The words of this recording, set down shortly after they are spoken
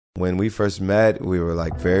When we first met, we were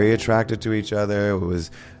like very attracted to each other.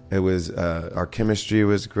 Our chemistry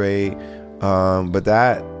was great. But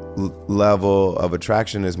that level of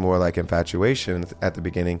attraction is more like infatuation at the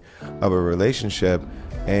beginning of a relationship.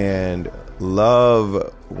 And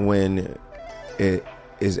love, when it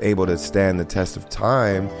is able to stand the test of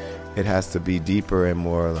time, it has to be deeper and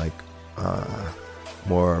more like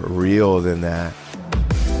more real than that.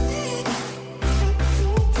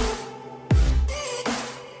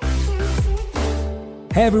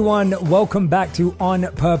 Hey everyone, welcome back to On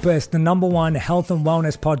Purpose, the #1 health and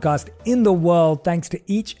wellness podcast in the world. Thanks to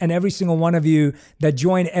each and every single one of you that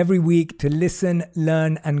join every week to listen,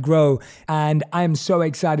 learn, and grow. And I'm so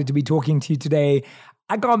excited to be talking to you today.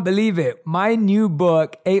 I can't believe it. My new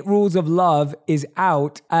book, 8 Rules of Love, is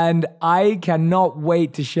out and I cannot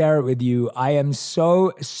wait to share it with you. I am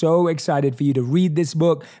so excited for you to read this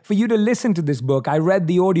book, for you to listen to this book. I read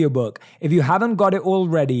the audiobook. If you haven't got it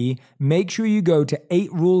already, make sure you go to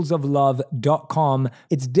 8rulesoflove.com.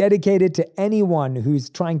 It's dedicated to anyone who's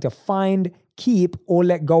trying to find, keep, or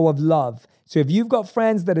let go of love. So if you've got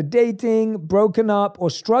friends that are dating, broken up, or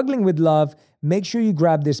struggling with love, make sure you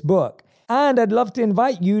grab this book. And I'd love to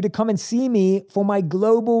invite you to come and see me for my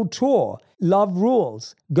global tour, Love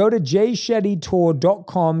Rules. Go to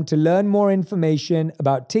jayshettytour.com to learn more information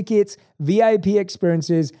about tickets, VIP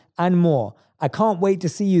experiences, and more. I can't wait to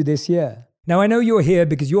see you this year. Now, I know you're here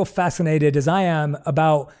because you're fascinated, as I am,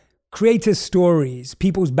 about creators' stories,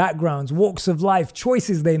 people's backgrounds, walks of life,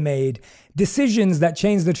 choices they made, decisions that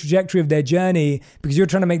changed the trajectory of their journey, because you're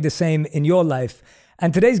trying to make the same in your life.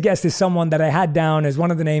 And today's guest is someone that I had down as one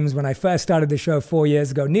of the names when I first started the show 4 years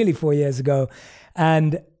ago, nearly 4 years ago.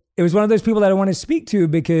 And it was one of those people that I wanted to speak to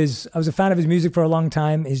because I was a fan of his music for a long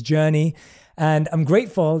time, his journey. And I'm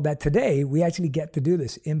grateful that today we actually get to do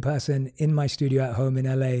this in person in my studio at home in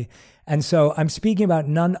LA. And so I'm speaking about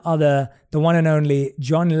none other, the one and only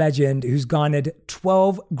John Legend, who's garnered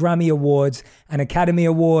 12 Grammy Awards, an Academy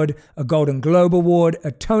Award, a Golden Globe Award,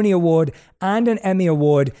 a Tony Award, and an Emmy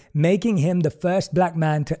Award, making him the first Black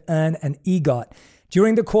man to earn an EGOT.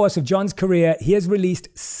 During the course of John's career, he has released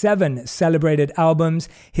 7 celebrated albums.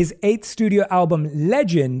 His 8th studio album,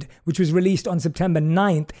 Legend, which was released on September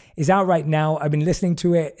 9th, is out right now. I've been listening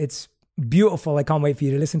to it. It's beautiful. I can't wait for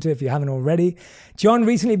you to listen to it if you haven't already. John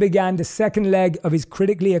recently began the second leg of his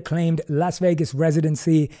critically acclaimed Las Vegas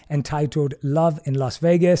residency entitled Love in Las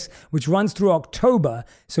Vegas, which runs through October.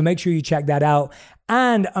 So make sure you check that out.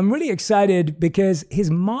 And I'm really excited because his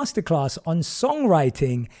masterclass on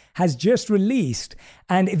songwriting has just released.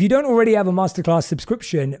 And if you don't already have a masterclass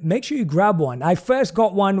subscription, make sure you grab one. I first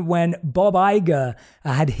got one when Bob Iger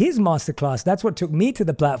had his masterclass. That's what took me to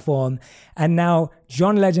the platform. And now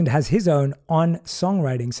John Legend has his own on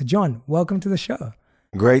songwriting. So John, welcome to the show.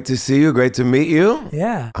 Great to see you. Great to meet you.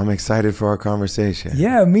 Yeah. I'm excited for our conversation.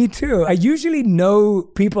 Yeah, me too. I usually know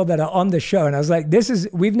people that are on the show and I was like,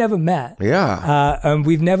 we've never met. Yeah.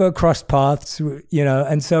 We've never crossed paths,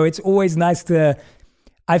 and so it's always nice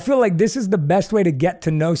I feel like this is the best way to get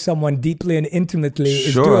to know someone deeply and intimately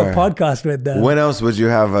is do a podcast with them. When else would you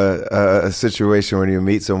have a situation when you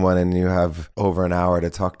meet someone and you have over an hour to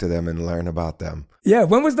talk to them and learn about them? Yeah,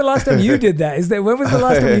 when was the last time you did that? When was the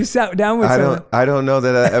last time you sat down with someone? I don't know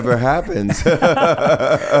that ever happens.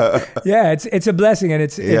 Yeah, it's a blessing and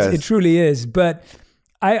it truly is. But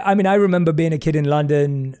I mean, I remember being a kid in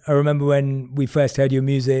London. I remember when we first heard your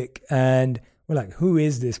music and we're like, who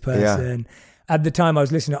is this person? Yeah. At the time, I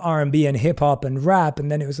was listening to R&B and hip hop and rap. And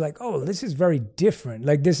then it was like, oh, this is very different.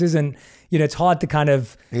 Like this isn't, it's hard to kind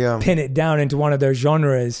of pin it down into one of those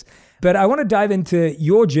genres. But I want to dive into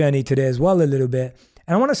your journey today as well a little bit.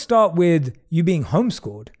 And I want to start with you being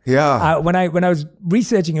homeschooled. Yeah. When I was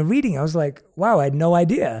researching and reading, I was like, wow, I had no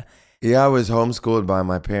idea. Yeah, I was homeschooled by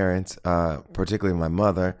my parents, particularly my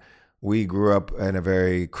mother. We grew up in a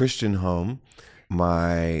very Christian home.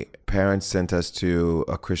 My parents sent us to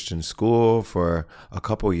a Christian school for a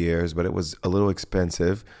couple years, but it was a little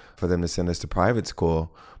expensive for them to send us to private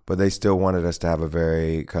school. But they still wanted us to have a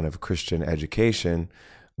very kind of Christian education.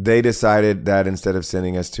 They decided that instead of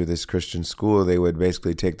sending us to this Christian school, they would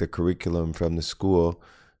basically take the curriculum from the school,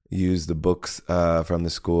 use the books from the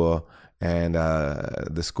school, and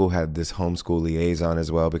the school had this homeschool liaison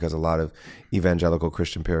as well because a lot of evangelical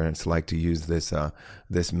Christian parents like to use this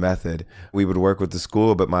method. We would work with the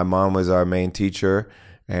school, but my mom was our main teacher,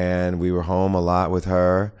 and we were home a lot with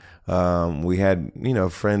her. We had,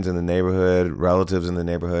 friends in the neighborhood, relatives in the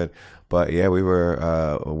neighborhood. But yeah, we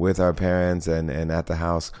were with our parents and at the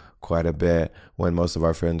house quite a bit when most of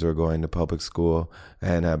our friends were going to public school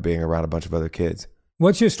and being around a bunch of other kids.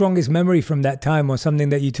 What's your strongest memory from that time, or something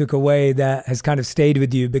that you took away that has kind of stayed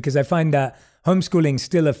with you? Because I find that homeschooling is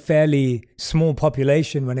still a fairly small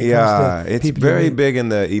population when it comes to it's people very big in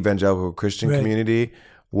the evangelical Christian Right. community.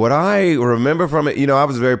 What I remember from it, I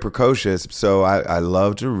was very precocious, so I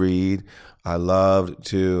loved to read. I loved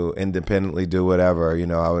to independently do whatever.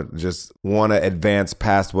 I would just want to advance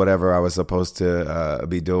past whatever I was supposed to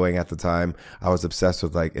be doing at the time. I was obsessed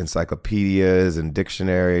with like encyclopedias and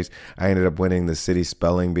dictionaries. I ended up winning the city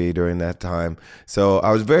spelling bee during that time. So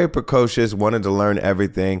I was very precocious, wanted to learn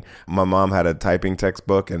everything. My mom had a typing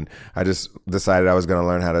textbook, and I just decided I was going to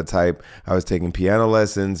learn how to type. I was taking piano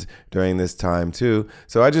lessons during this time too.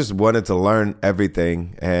 So I just wanted to learn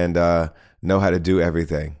everything and know how to do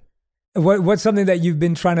everything. What's something that you've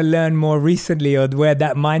been trying to learn more recently, or where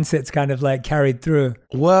that mindset's kind of like carried through?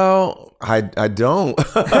 Well, I don't.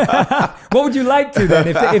 What would you like to then,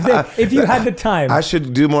 if you had the time? I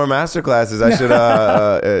should do more master classes. I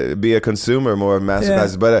should be a consumer more of master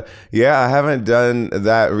classes. But I haven't done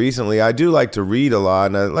that recently. I do like to read a lot,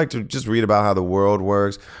 and I like to just read about how the world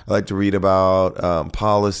works. I like to read about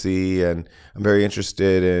policy, and I'm very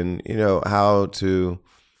interested in how to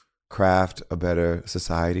craft a better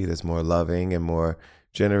society that's more loving and more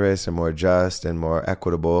generous and more just and more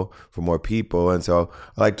equitable for more people. And so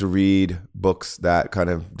I like to read books that kind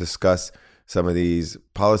of discuss some of these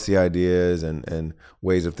policy ideas and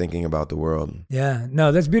ways of thinking about the world. Yeah,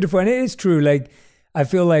 no, that's beautiful. And it is true. Like, I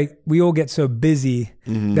feel like we all get so busy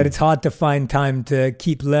that it's hard to find time to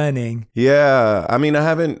keep learning. Yeah. I mean, I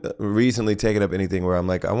haven't recently taken up anything where I'm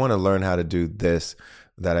like, I want to learn how to do this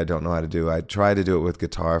that I don't know how to do. I tried to do it with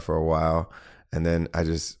guitar for a while, and then I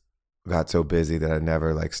just got so busy that I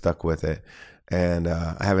never like stuck with it. And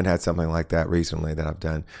I haven't had something like that recently that I've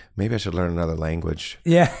done. Maybe I should learn another language.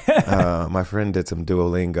 Yeah. My friend did some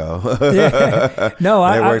Duolingo. No,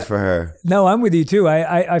 it worked for her. No, I'm with you too.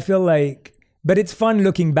 I feel like, but it's fun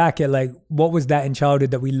looking back at like, what was that in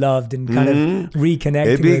childhood that we loved, and kind of reconnecting.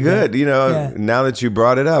 It'd be with good. that. Now that you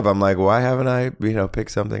brought it up, I'm like, why haven't I,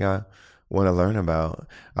 picked something I want to learn about?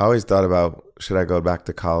 I always thought about, should I go back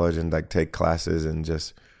to college and like take classes and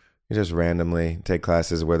just randomly take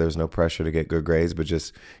classes where there's no pressure to get good grades, but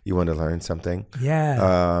just you want to learn something.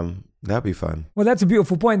 Yeah. That'd be fun. Well, that's a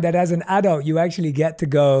beautiful point, that as an adult, you actually get to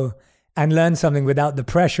go and learn something without the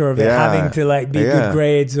pressure of it having to like be good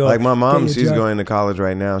grades. Or like my mom, get your she's job. going to college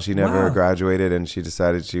right now. She never Wow. graduated, and she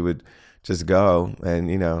decided she would just go.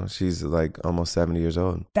 And, she's like almost 70 years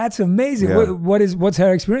old. That's amazing. Yeah. What's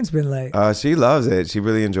her experience been like? She loves it. She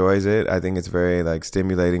really enjoys it. I think it's very like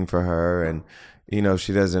stimulating for her. And,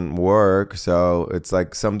 she doesn't work. So it's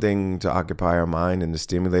like something to occupy her mind and to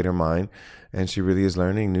stimulate her mind. And she really is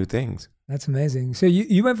learning new things. That's amazing. So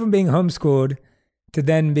you went from being homeschooled to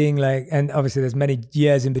then being like, and obviously there's many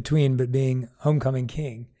years in between, but being homecoming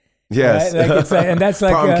king. Yes. Right? Like it's like, and that's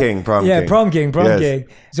like prom king. prom king. Yes.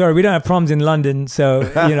 Sorry, we don't have proms in London, so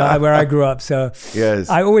where I grew up. So Yes.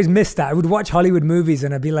 I always missed that. I would watch Hollywood movies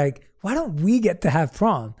and I'd be like, why don't we get to have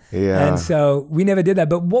prom? Yeah. And so we never did that.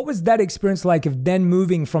 But what was that experience like of then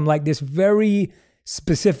moving from like this very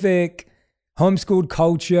specific homeschooled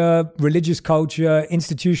culture, religious culture,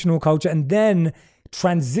 institutional culture, and then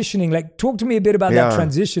transitioning? Like, talk to me a bit about that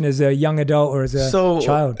transition as a young adult or as a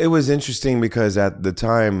child. It was interesting because at the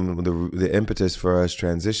time, the impetus for us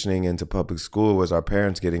transitioning into public school was our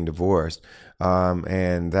parents getting divorced.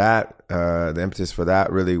 And that the impetus for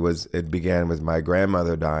that really it began with my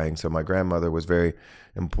grandmother dying. So my grandmother was very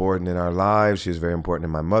important in our lives. She was very important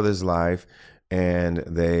in my mother's life. And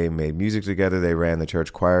they made music together. They ran the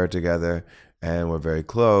church choir together and were very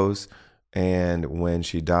close. And when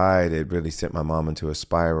she died, it really sent my mom into a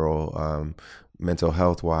spiral, mental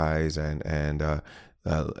health wise, and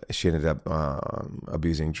she ended up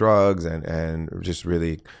abusing drugs and just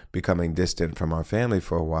really becoming distant from our family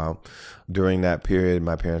for a while. During that period,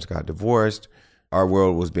 my parents got divorced. Our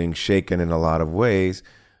world was being shaken in a lot of ways.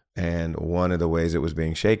 And one of the ways it was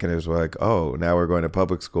being shaken is like, oh, now we're going to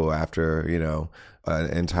public school after, an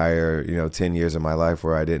entire, 10 years of my life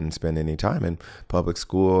where I didn't spend any time in public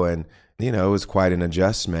school. And, it was quite an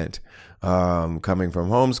adjustment coming from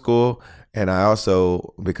homeschool. And I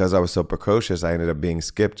also, because I was so precocious, I ended up being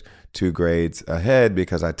skipped 2 grades ahead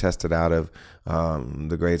because I tested out of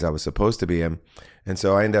the grades I was supposed to be in. And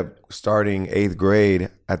so I ended up starting 8th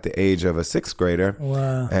grade at the age of a 6th grader.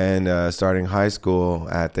 Wow. And starting high school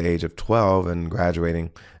at the age of 12 and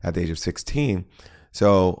graduating at the age of 16.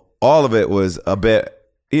 So all of it was a bit,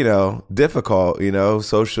 difficult,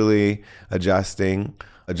 socially adjusting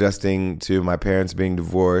to my parents being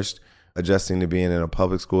divorced, adjusting to being in a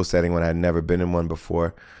public school setting when I had never been in one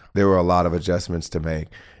before. There were a lot of adjustments to make.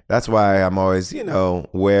 that's why I'm always,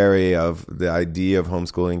 wary of the idea of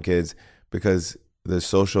homeschooling kids, because the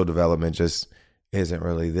social development just isn't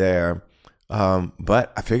really there.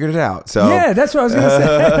 But I figured it out. So yeah, that's what I was going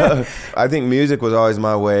to say. I think music was always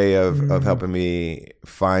my way of helping me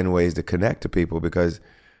find ways to connect to people, because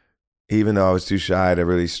even though I was too shy to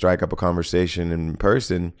really strike up a conversation in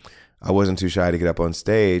person, I wasn't too shy to get up on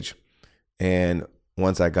stage. And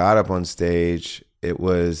once I got up on stage, it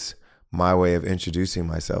was my way of introducing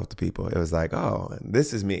myself to people. It was like, oh,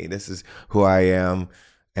 this is me. This is who I am.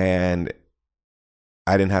 And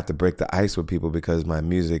I didn't have to break the ice with people, because my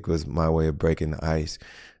music was my way of breaking the ice.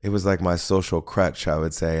 It was like my social crutch, I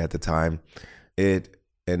would say, at the time. It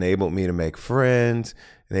enabled me to make friends,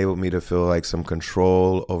 enabled me to feel like some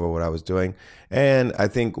control over what I was doing. And I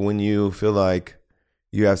think when you feel like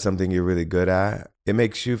you have something you're really good at, it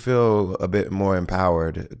makes you feel a bit more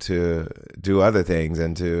empowered to do other things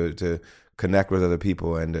and to connect with other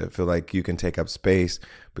people, and to feel like you can take up space,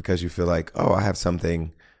 because you feel like, oh, I have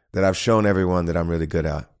something that I've shown everyone that I'm really good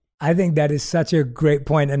at. I think that is such a great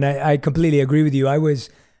point, and I completely agree with you. I was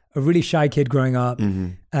a really shy kid growing up,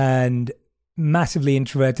 and massively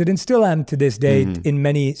introverted, and still am to this day in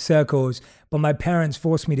many circles. But my parents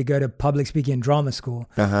forced me to go to public speaking and drama school.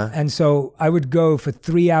 And so I would go for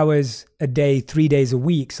 3 hours a day, 3 days a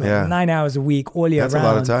week. So 9 hours a week, all year round. That's a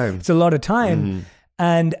lot of time. It's a lot of time.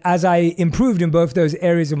 And as I improved in both those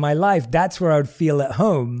areas of my life, that's where I would feel at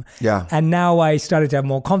home. Yeah. And now I started to have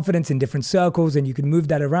more confidence in different circles, and you can move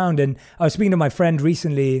that around. And I was speaking to my friend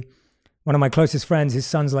recently, one of my closest friends. His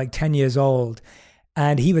son's like 10 years old.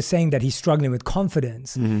 And he was saying that he's struggling with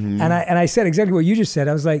confidence. And I said exactly what you just said.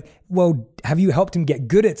 I was like, well, have you helped him get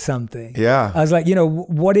good at something? Yeah. I was like,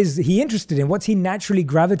 what is he interested in? What's he naturally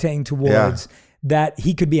gravitating towards that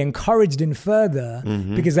he could be encouraged in further?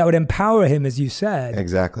 Because that would empower him, as you said.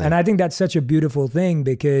 Exactly. And I think that's such a beautiful thing,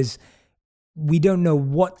 because we don't know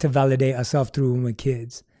what to validate ourselves through when we're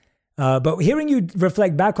kids. But hearing you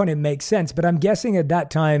reflect back on it makes sense. But I'm guessing at that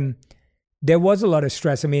time, there was a lot of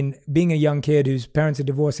stress. I mean, being a young kid whose parents are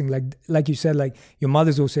divorcing, like you said, like your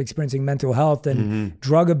mother's also experiencing mental health and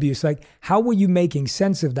drug abuse. Like, how were you making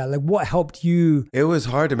sense of that? Like, what helped you? It was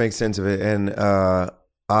hard to make sense of it. And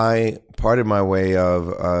part of my way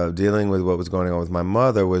of dealing with what was going on with my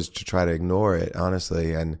mother was to try to ignore it,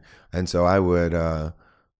 honestly. And so I would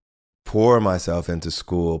pour myself into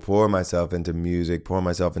school, pour myself into music, pour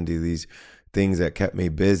myself into these things that kept me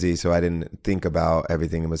busy, so I didn't think about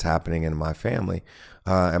everything that was happening in my family.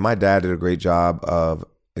 And my dad did a great job of,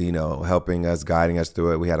 helping us, guiding us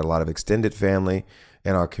through it. We had a lot of extended family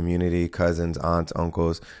in our community, cousins, aunts,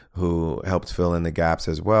 uncles, who helped fill in the gaps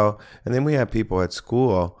as well. And then we had people at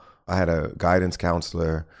school. I had a guidance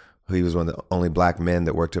counselor. He was one of the only Black men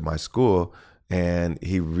that worked at my school. And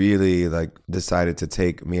he really decided to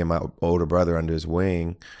take me and my older brother under his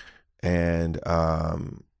wing, and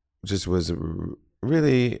just was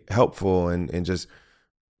really helpful in just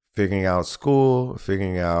figuring out school,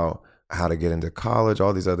 figuring out how to get into college,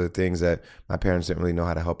 all these other things that my parents didn't really know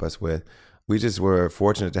how to help us with. We just were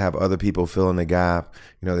fortunate to have other people fill in the gap.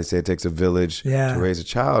 They say it takes a village to raise a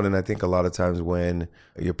child. And I think a lot of times when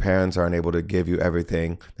your parents aren't able to give you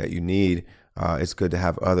everything that you need, it's good to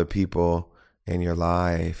have other people in your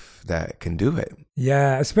life that can do it.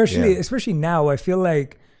 Yeah, especially now, I feel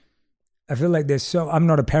like I'm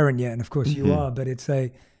not a parent yet, and of course you are, but it's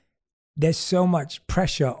like there's so much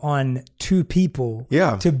pressure on two people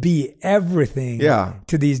to be everything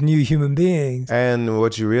to these new human beings. And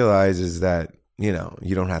what you realize is that, you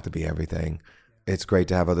don't have to be everything. It's great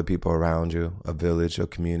to have other people around you, a village, a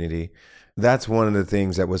community. That's one of the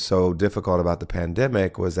things that was so difficult about the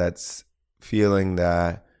pandemic, was that feeling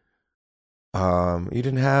that you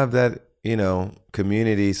didn't have that,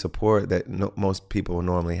 community support that most people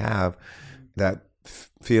normally have, that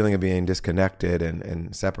feeling of being disconnected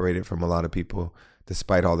and separated from a lot of people,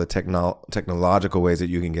 despite all the technological ways that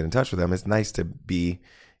you can get in touch with them. It's nice to be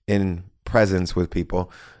in presence with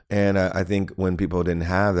people. And I think when people didn't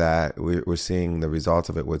have that, we're seeing the results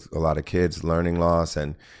of it with a lot of kids, learning loss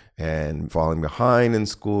and falling behind in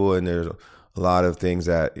school. And there's a lot of things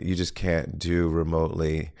that you just can't do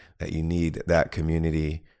remotely, that you need that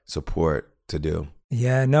community support to do.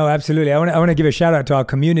 Yeah, no, absolutely. I want to give a shout out to our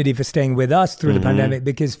community for staying with us through the pandemic,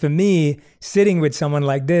 because for me, sitting with someone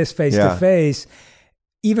like this face to face,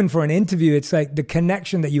 even for an interview, it's like the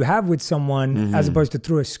connection that you have with someone as opposed to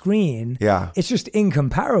through a screen. Yeah, it's just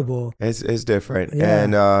incomparable. It's different. Yeah.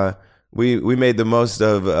 And we made the most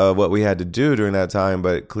of what we had to do during that time,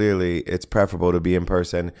 but clearly it's preferable to be in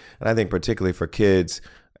person. And I think particularly for kids,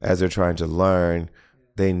 as they're trying to learn,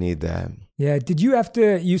 they need that. Yeah. Did you have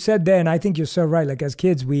to, you said there, and I think you're so right. Like as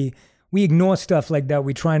kids, we ignore stuff like that.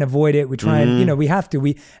 We try and avoid it. We try and, you know, we have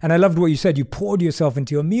to. And I loved what you said. You poured yourself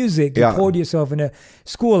into your music. You poured yourself into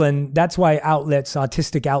school. And that's why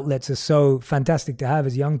artistic outlets are so fantastic to have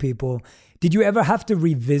as young people. Did you ever have to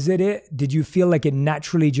revisit it? Did you feel like it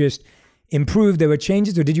naturally just improved? There were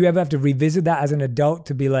changes? Or did you ever have to revisit that as an adult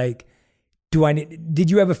to be like,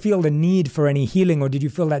 did you ever feel the need for any healing? Or did you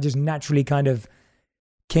feel that just naturally kind of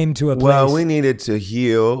came to a place? Well, we needed to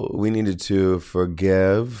heal. We needed to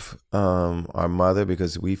forgive our mother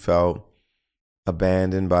because we felt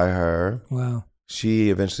abandoned by her. Wow. She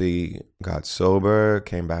eventually got sober,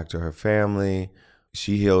 came back to her family.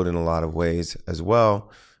 She healed in a lot of ways as well,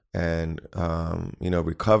 and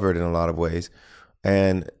recovered in a lot of ways.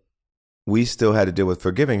 And we still had to deal with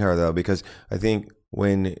forgiving her, though, because I think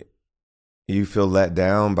when you feel let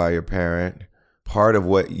down by your parent, part of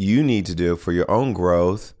what you need to do for your own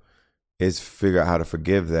growth is figure out how to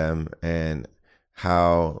forgive them and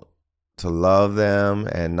how to love them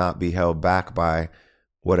and not be held back by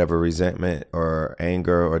whatever resentment or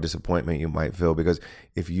anger or disappointment you might feel. Because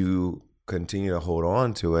if you continue to hold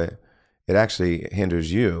on to it, it actually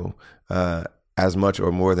hinders you as much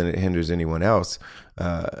or more than it hinders anyone else.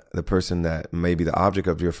 The person that may be the object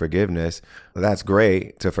of your forgiveness, that's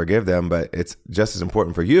great to forgive them, but it's just as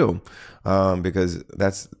important for you because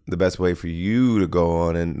that's the best way for you to go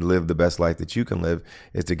on and live the best life that you can live,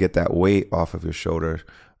 is to get that weight off of your shoulders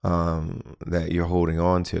that you're holding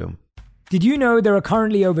on to. Did you know there are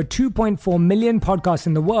currently over 2.4 million podcasts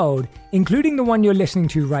in the world, including the one you're listening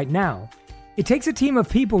to right now? It takes a team of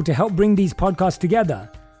people to help bring these podcasts together.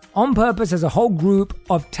 On Purpose has a whole group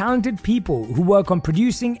of talented people who work on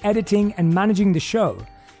producing, editing, and managing the show.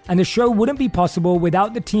 And the show wouldn't be possible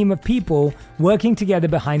without the team of people working together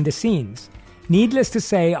behind the scenes. Needless to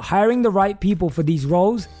say, hiring the right people for these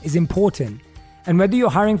roles is important. And whether you're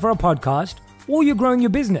hiring for a podcast or you're growing your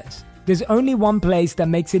business, there's only one place that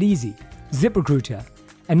makes it easy: ZipRecruiter.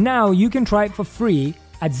 And now you can try it for free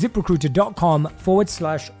at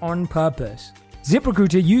ZipRecruiter.com/onpurpose.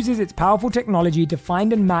 ZipRecruiter uses its powerful technology to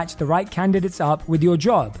find and match the right candidates up with your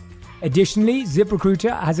job. Additionally,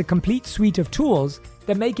 ZipRecruiter has a complete suite of tools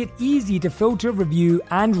that make it easy to filter, review,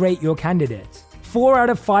 and rate your candidates. 4 out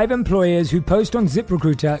of 5 employers who post on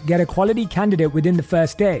ZipRecruiter get a quality candidate within the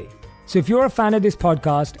first day. So if you're a fan of this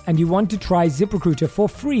podcast and you want to try ZipRecruiter for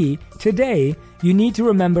free today, you need to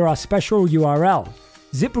remember our special URL,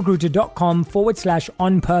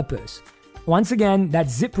 ZipRecruiter.com/onpurpose. Once again,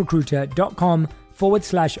 that's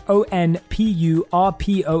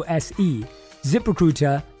ZipRecruiter.com/ONPURPOSE.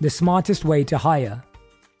 ZipRecruiter, the smartest way to hire.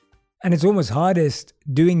 And it's almost hardest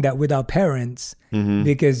doing that with our parents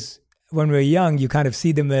because when we're young, you kind of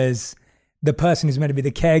see them as the person who's meant to be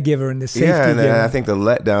the caregiver and the safety giver. And I think the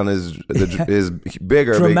letdown is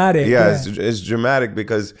bigger. Dramatic. It's dramatic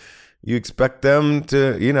because you expect them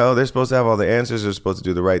to, they're supposed to have all the answers. They're supposed to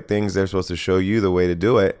do the right things. They're supposed to show you the way to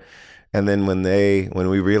do it. And then when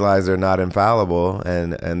we realize they're not infallible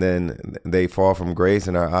and then they fall from grace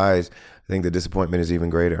in our eyes, I think the disappointment is even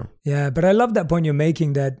greater. Yeah, but I love that point you're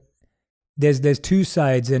making, that there's two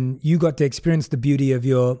sides, and you got to experience the beauty of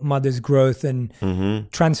your mother's growth and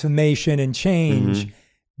transformation and change.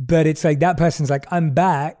 But it's like that person's like, I'm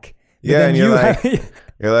back. Yeah, and you're like,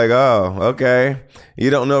 oh, okay. You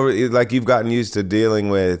don't know, like you've gotten used to dealing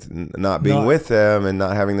with not being with them and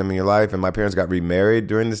not having them in your life. And my parents got remarried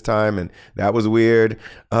during this time, and that was weird.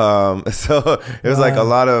 So it was like a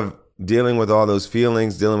lot of dealing with all those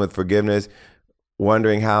feelings, dealing with forgiveness,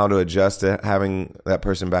 wondering how to adjust to having that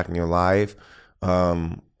person back in your life.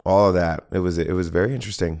 All of that. It was very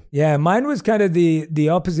interesting. Yeah, mine was kind of the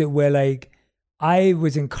opposite, where like I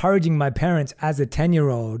was encouraging my parents as a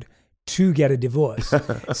 10-year-old to get a divorce.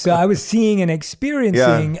 So I was seeing and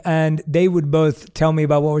experiencing, and they would both tell me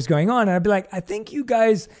about what was going on. And I'd be like, I think you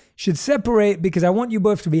guys should separate because I want you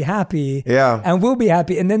both to be happy. Yeah. And we'll be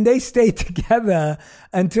happy. And then they stayed together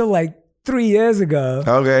until like 3 years ago.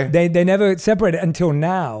 Okay. They never separated until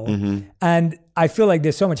now. And I feel like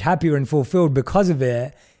they're so much happier and fulfilled because of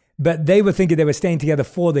it. But they were thinking they were staying together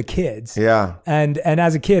for the kids. Yeah. And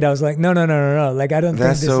as a kid, I was like, no. Like, I don't think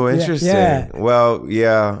that's so interesting. Yeah. Well,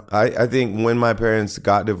 yeah. I think when my parents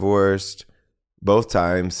got divorced both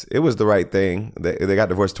times, it was the right thing. They got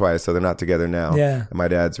divorced twice, so they're not together now. Yeah. And my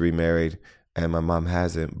dad's remarried and my mom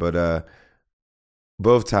hasn't. But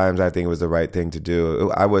both times I think it was the right thing to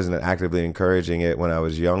do. I wasn't actively encouraging it when I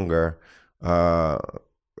was younger.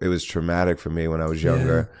 It was traumatic for me when I was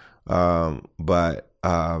younger. But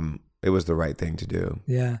it was the right thing to do.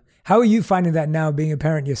 Yeah. How are you finding that now, being a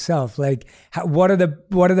parent yourself? Like, what are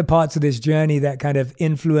the parts of this journey that kind of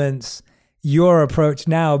influence your approach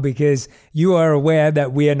now? Because you are aware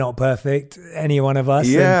that we are not perfect, any one of us.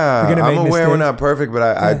 Yeah, I'm aware mistakes. we're not perfect, but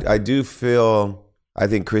I do feel, I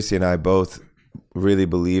think Chrissy and I both really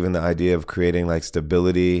believe in the idea of creating like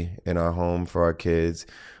stability in our home for our kids,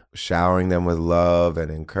 showering them with love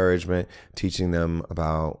and encouragement, teaching them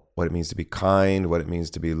about what it means to be kind, what it means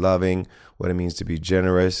to be loving, what it means to be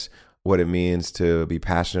generous, what it means to be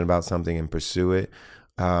passionate about something and pursue it.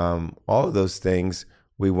 All of those things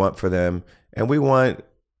we want for them, and we want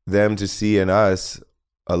them to see in us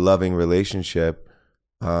a loving relationship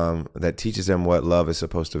that teaches them what love is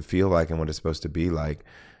supposed to feel like and what it's supposed to be like.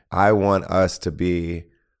 I want us to be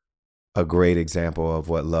a great example of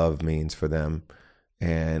what love means for them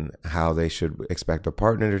and how they should expect a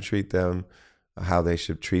partner to treat them, how they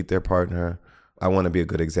should treat their partner. I want to be a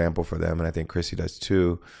good example for them, and I think Chrissy does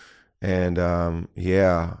too. And I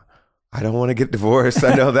don't want to get divorced.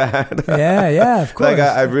 I know that. Yeah, of course. Like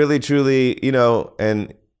I really, truly,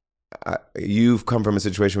 and you've come from a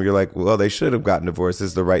situation where you're like, well, they should have gotten divorced. This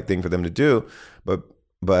is the right thing for them to do.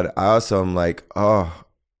 But I also am like,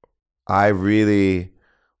 I really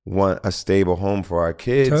want a stable home for our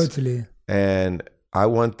kids. Totally. And I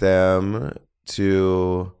want them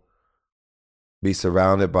to be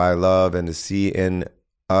surrounded by love and to see in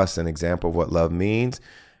us an example of what love means.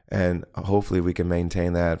 And hopefully we can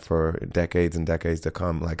maintain that for decades and decades to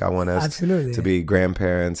come. Like I want us to be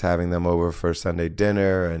grandparents, having them over for Sunday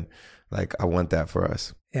dinner. And like, I want that for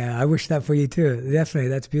us. Yeah, I wish that for you too. Definitely.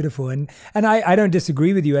 That's beautiful. And I don't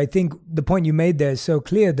disagree with you. I think the point you made there is so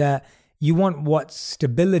clear that you want what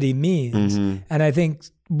stability means. Mm-hmm. And I think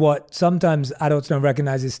what sometimes adults don't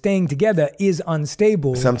recognize is staying together is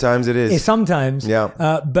unstable. Sometimes it is. Sometimes.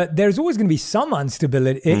 Yeah. But there's always going to be some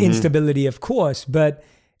instability, of course. But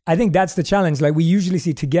I think that's the challenge. Like we usually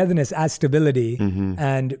see togetherness as stability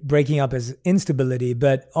and breaking up as instability.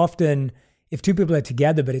 But often if two people are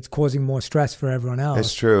together, but it's causing more stress for everyone else.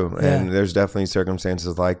 It's true. Yeah. And there's definitely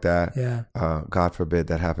circumstances like that. Yeah. God forbid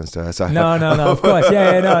that happens to us. No, of course.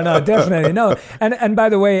 No, definitely. No. And by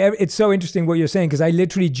the way, it's so interesting what you're saying, because I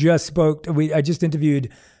literally just I just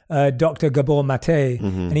interviewed Dr. Gabor Mate,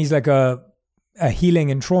 and he's like a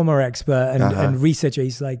healing and trauma expert and researcher.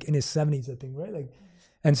 He's like in his 70s, I think, right?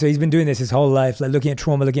 And so he's been doing this his whole life, like looking at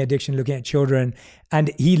trauma, looking at addiction, looking at children.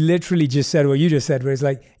 And he literally just said what you just said, where it's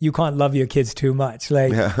like, you can't love your kids too much.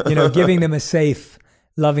 Like, giving them a safe,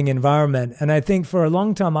 loving environment. And I think for a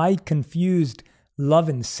long time, I confused love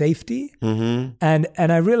and safety. Mm-hmm. And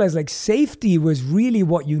I realized like safety was really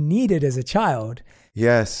what you needed as a child.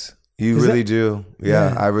 Yes, you really do.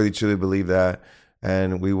 Yeah, I really truly believe that.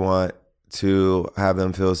 And we want to have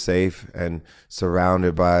them feel safe and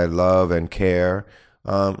surrounded by love and care.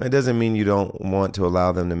 It doesn't mean you don't want to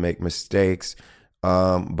allow them to make mistakes,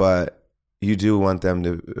 but you do want them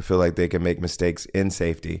to feel like they can make mistakes in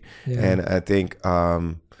safety. Yeah. And I think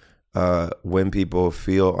when people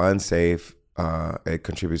feel unsafe, it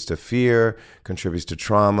contributes to fear, contributes to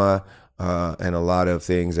trauma, and a lot of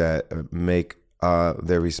things that make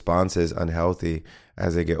their responses unhealthy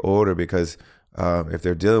as they get older, because if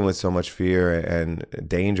they're dealing with so much fear and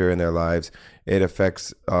danger in their lives, it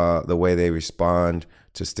affects the way they respond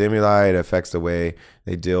to stimuli. It affects the way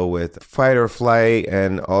they deal with fight or flight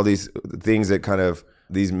and all these things that kind of,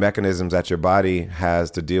 these mechanisms that your body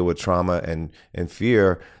has to deal with trauma and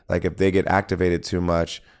fear. Like if they get activated too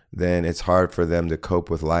much, then it's hard for them to cope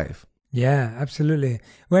with life. Yeah, absolutely.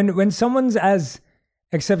 When someone's as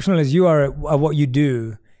exceptional as you are at what you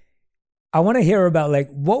do, I want to hear about like,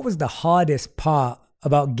 what was the hardest part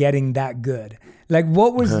about getting that good? Like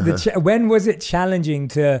what was when was it challenging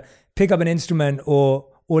to pick up an instrument or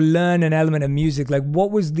learn an element of music? Like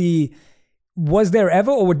was there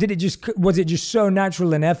ever, or was it just so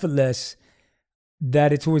natural and effortless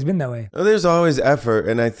that it's always been that way? Well, there's always effort.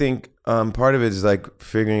 And I think part of it is like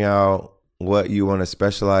figuring out what you want to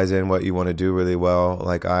specialize in, what you want to do really well.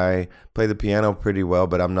 Like I play the piano pretty well,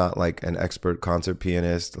 but I'm not like an expert concert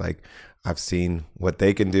pianist. Like I've seen what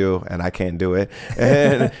they can do and I can't do it.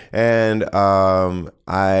 And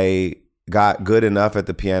I got good enough at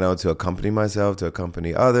the piano to accompany myself, to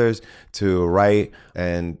accompany others, to write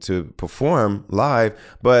and to perform live.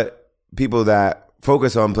 But people that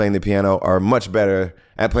focus on playing the piano are much better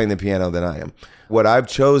at playing the piano than I am. What I've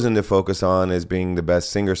chosen to focus on is being the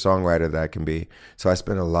best singer-songwriter that I can be. So I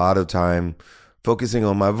spend a lot of time focusing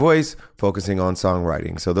on my voice, focusing on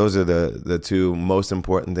songwriting. So those are the two most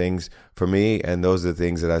important things for me, and those are the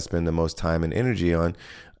things that I spend the most time and energy on.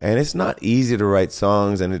 And it's not easy to write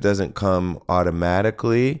songs, and it doesn't come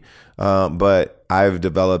automatically. But I've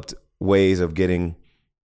developed ways of getting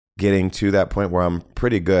to that point where I'm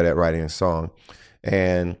pretty good at writing a song,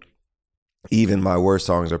 and even my worst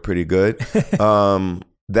songs are pretty good.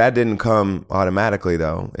 That didn't come automatically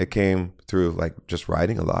though. It came through like just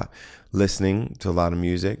writing a lot, listening to a lot of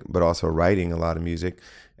music, but also writing a lot of music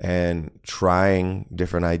and trying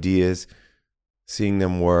different ideas, seeing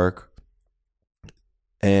them work,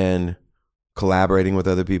 and collaborating with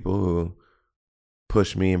other people who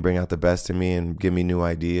push me and bring out the best in me and give me new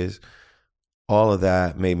ideas. All of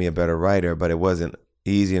that made me a better writer, but it wasn't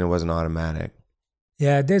easy and it wasn't automatic.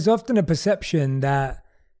 Yeah, there's often a perception that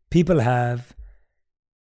people have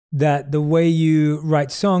that the way you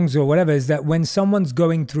write songs or whatever is that when someone's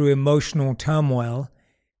going through emotional turmoil,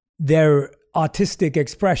 their artistic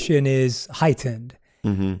expression is heightened.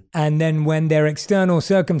 Mm-hmm. And then when their external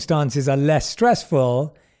circumstances are less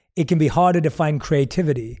stressful, it can be harder to find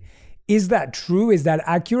creativity. Is that true? Is that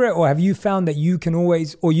accurate? Or have you found that you can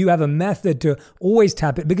always, or you have a method to always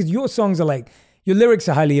tap it? Because your songs are like, your lyrics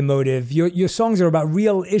are highly emotive. Your songs are about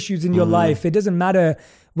real issues in your life. It doesn't matter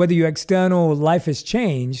whether your external life has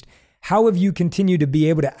changed. How have you continued to be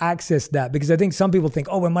able to access that? Because I think some people think,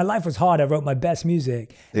 oh, when my life was hard, I wrote my best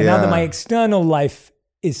music. And now that my external life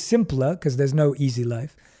is simpler, because there's no easy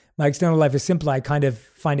life, my external life is simpler, I kind of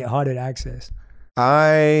find it harder to access.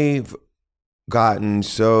 I've gotten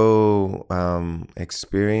so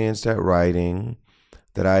experienced at writing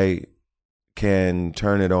that I can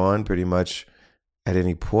turn it on pretty much at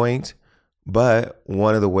any point. But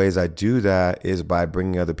one of the ways I do that is by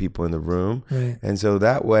bringing other people in the room. Right. And so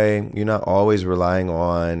that way you're not always relying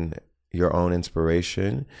on your own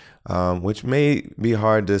inspiration, which may be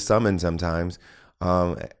hard to summon sometimes.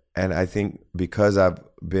 And I think because I've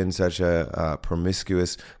been such a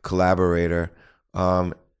promiscuous collaborator,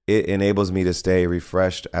 it enables me to stay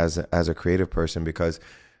refreshed as a creative person, because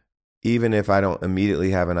even if I don't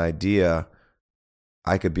immediately have an idea,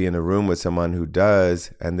 I could be in a room with someone who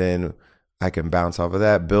does, and then I can bounce off of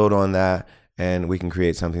that, build on that, and we can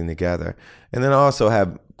create something together. And then I also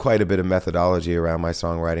have quite a bit of methodology around my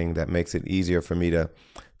songwriting that makes it easier for me to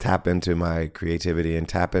tap into my creativity and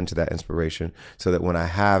tap into that inspiration, so that when I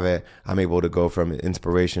have it, I'm able to go from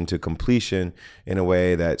inspiration to completion in a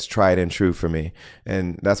way that's tried and true for me.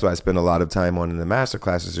 And that's what I spend a lot of time on in the master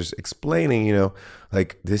classes, just explaining,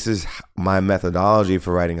 like, this is my methodology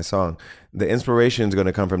for writing a song. The inspiration is going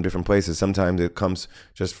to come from different places. Sometimes it comes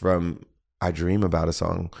just from, I dream about a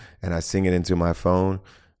song and I sing it into my phone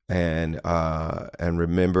and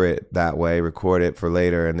remember it that way, record it for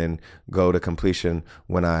later, and then go to completion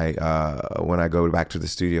when I go back to the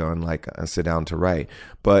studio and sit down to write.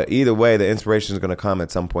 But either way, the inspiration is going to come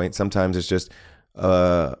at some point. Sometimes it's just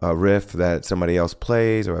a riff that somebody else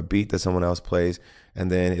plays or a beat that someone else plays, and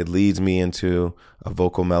then it leads me into a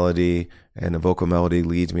vocal melody, and the vocal melody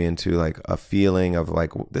leads me into like a feeling of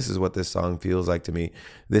like, this is what this song feels like to me.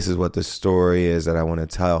 This is what the story is that I want to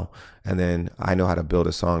tell. And then I know how to build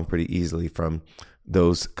a song pretty easily from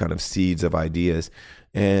those kind of seeds of ideas.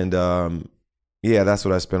 And that's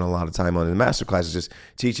what I spend a lot of time on in the masterclass, is just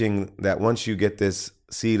teaching that once you get this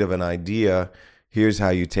seed of an idea, here's how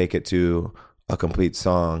you take it to a complete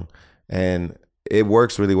song. And it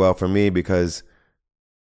works really well for me because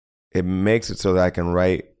it makes it so that I can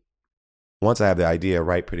write, once I have the idea,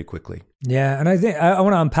 write pretty quickly. Yeah, and I think I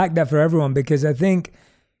want to unpack that for everyone, because I think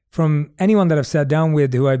from anyone that I've sat down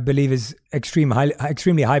with who I believe is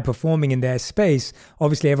extremely high performing in their space,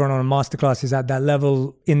 obviously everyone on a masterclass is at that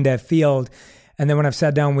level in their field. And then when I've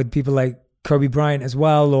sat down with people like Kobe Bryant as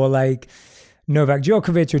well, or like Novak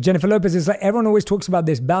Djokovic or Jennifer Lopez, it's like everyone always talks about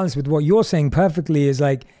this balance. With what you're saying perfectly is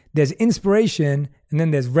like, there's inspiration and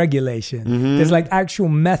then there's regulation. Mm-hmm. There's like actual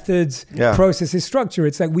methods, processes, structure.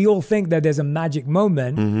 It's like we all think that there's a magic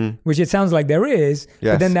moment, which it sounds like there is,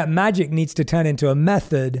 but then that magic needs to turn into a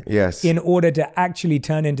method in order to actually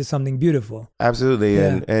turn into something beautiful. Absolutely.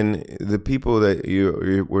 Yeah. And the people that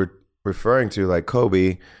you were referring to, like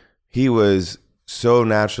Kobe, he was so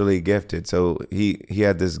naturally gifted. So he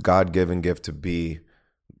had this God-given gift to be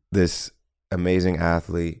this amazing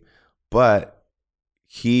athlete, but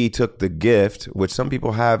he took the gift, which some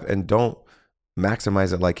people have and don't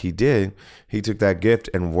maximize it like he did. He took that gift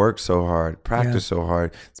and worked so hard, practiced so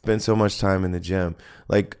hard, spent so much time in the gym.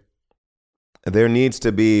 Like, there needs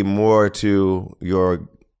to be more to your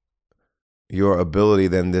ability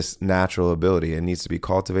than this natural ability. It needs to be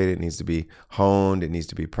cultivated. It needs to be honed. It needs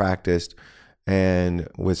to be practiced. And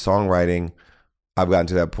with songwriting, I've gotten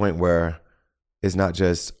to that point where it's not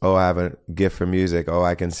just, oh, I have a gift for music. Oh,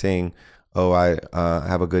 I can sing. Oh, I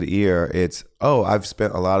have a good ear. It's, oh, I've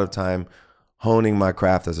spent a lot of time honing my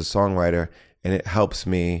craft as a songwriter, and it helps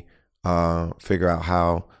me figure out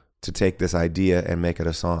how to take this idea and make it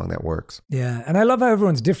a song that works. Yeah. And I love how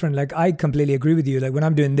everyone's different. Like, I completely agree with you. Like, when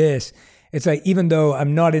I'm doing this, it's like, even though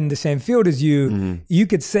I'm not in the same field as you, you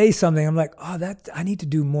could say something. I'm like, oh, that I need to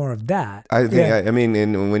do more of that. I think, I mean,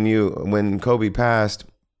 when Kobe passed,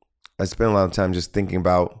 I spent a lot of time just thinking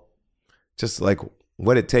about just like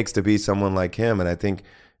what it takes to be someone like him. And I think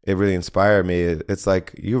it really inspired me. It's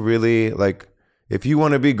like, you really, like, if you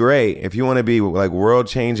want to be great, if you want to be like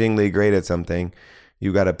world-changingly great at something,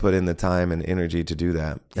 you got to put in the time and energy to do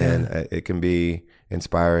that. Yeah. And it can be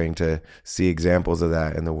inspiring to see examples of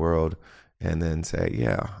that in the world and then say,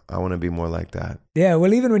 yeah, I want to be more like that. Yeah,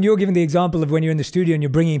 well, even when you're giving the example of when you're in the studio and you're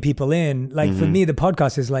bringing people in, like for me, the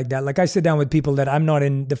podcast is like that. Like, I sit down with people that I'm not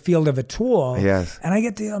in the field of at all. Yes. And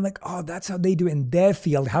I'm like, oh, that's how they do it in their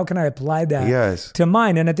field. How can I apply that to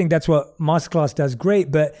mine? And I think that's what Masterclass does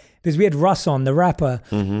great. But because we had Russ on, the rapper,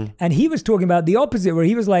 and he was talking about the opposite, where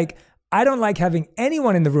he was like, I don't like having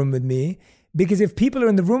anyone in the room with me, because if people are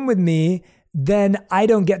in the room with me, then I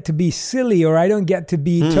don't get to be silly, or I don't get to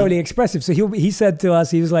be totally expressive. So he said to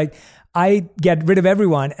us, he was like, I get rid of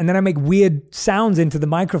everyone and then I make weird sounds into the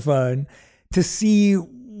microphone to see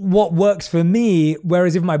what works for me.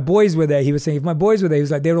 Whereas if my boys were there, he was saying, if my boys were there, he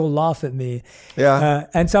was like, they'd all laugh at me. Yeah.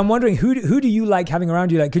 And so I'm wondering, who do you like having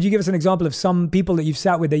around you? Like, could you give us an example of some people that you've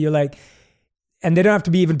sat with that you're like, and they don't have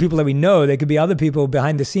to be even people that we know, they could be other people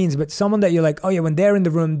behind the scenes, but someone that you're like, oh yeah, when they're in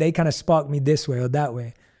the room, they kind of spark me this way or that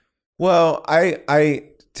way. Well, I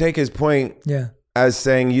take his point as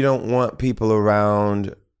saying you don't want people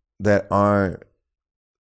around that aren't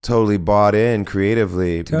totally bought in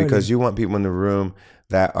creatively, because you want people in the room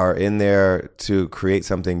that are in there to create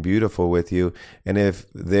something beautiful with you. And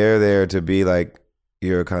if they're there to be like,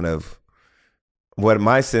 you're kind of, what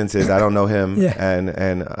my sense is, I don't know him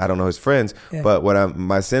and I don't know his friends, but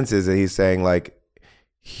my sense is that he's saying like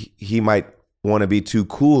he might want to be too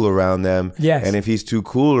cool around them. Yes. And if he's too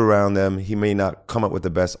cool around them, he may not come up with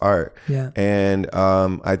the best art. Yeah. And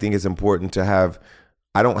I think it's important to have,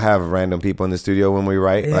 I don't have random people in the studio when we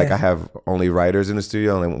write. Yeah. Like, I have only writers in the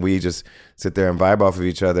studio, and we just sit there and vibe off of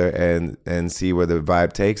each other and see where the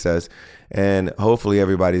vibe takes us. And hopefully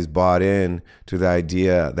everybody's bought in to the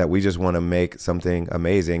idea that we just want to make something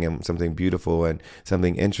amazing and something beautiful and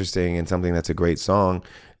something interesting and something that's a great song.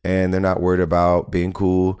 And they're not worried about being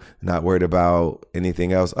cool, not worried about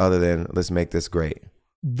anything else other than let's make this great.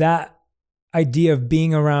 That idea of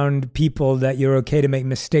being around people that you're okay to make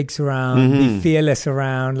mistakes around, be fearless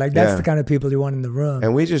around, like that's the kind of people you want in the room.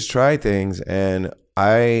 And we just try things, and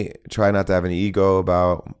I try not to have an ego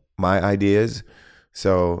about my ideas.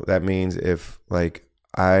 So that means if like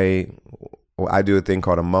I do a thing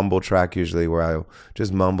called a mumble track usually, where I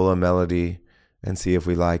just mumble a melody and see if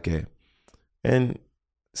we like it. And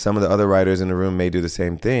some of the other writers in the room may do the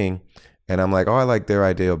same thing. And I'm like, oh, I like their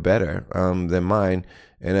idea better than mine.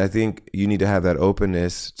 And I think you need to have that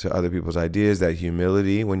openness to other people's ideas, that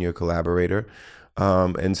humility when you're a collaborator.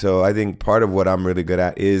 And so I think part of what I'm really good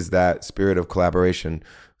at is that spirit of collaboration.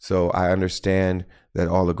 So I understand that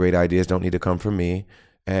all the great ideas don't need to come from me,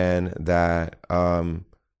 and that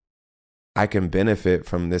I can benefit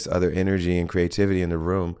from this other energy and creativity in the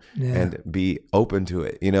room and be open to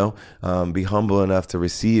it, be humble enough to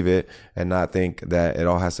receive it and not think that it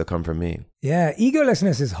all has to come from me. Yeah.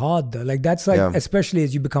 Egolessness is hard though. Like that's like, especially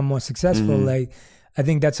as you become more successful, like I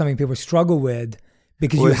think that's something people struggle with,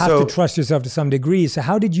 because you have to trust yourself to some degree. So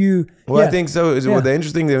how did you? Well, I think so. Well, the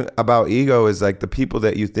interesting thing about ego is like the people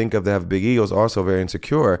that you think of that have big egos are also very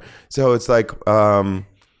insecure. So it's like,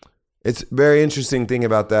 it's very interesting thing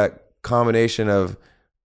about that combination of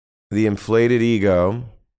the inflated ego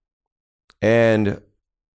and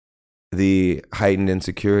the heightened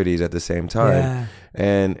insecurities at the same time.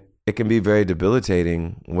 And it can be very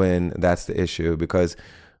debilitating when that's the issue, because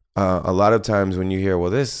a lot of times when you hear,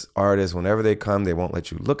 well, this artist, whenever they come, they won't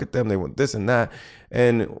let you look at them, they want this and that.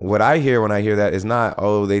 And what I hear when I hear that is not,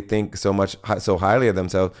 oh, they think so highly of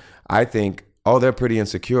themselves. I think, oh, they're pretty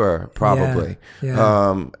insecure, probably.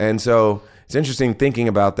 And so it's interesting thinking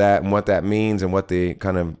about that and what that means and what the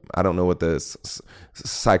kind of, I don't know what the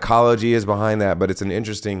psychology is behind that, but it's an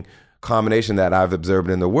interesting combination that I've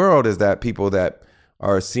observed in the world, is that people that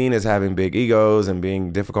are seen as having big egos and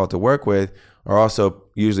being difficult to work with are also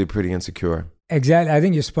usually pretty insecure. Exactly. I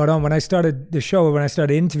think you're spot on. When I started the show, when I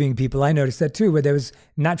started interviewing people, I noticed that too, where there was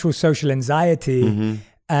natural social anxiety.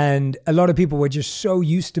 And a lot of people were just so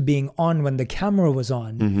used to being on when the camera was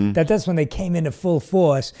on, that's when they came into full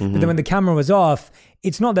force. But then when the camera was off,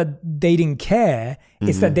 it's not that they didn't care.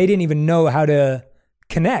 It's that they didn't even know how to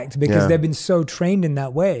connect because they've been so trained in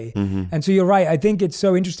that way. And so you're right. I think it's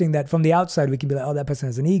so interesting that from the outside we can be like, oh, that person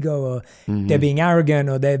has an ego, or they're being arrogant,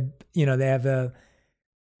 or they're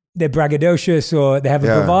braggadocious, or they have a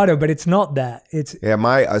bravado, but it's not that. It's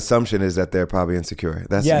my assumption is that they're probably insecure.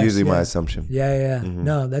 That's usually my assumption.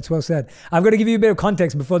 No, that's well said. I've got to give you a bit of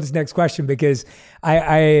context before this next question, because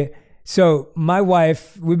so my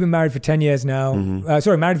wife, we've been married for 10 years now.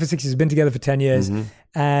 Married for 6 years, been together for 10 years.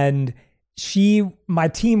 And my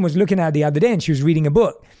team was looking at it the other day, and she was reading a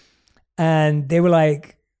book, and they were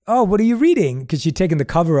like, oh, what are you reading? Because she'd taken the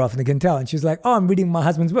cover off and they can tell. And she was like, oh, I'm reading my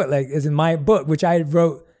husband's book, like as in my book, which I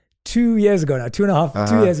wrote 2 years ago now, 2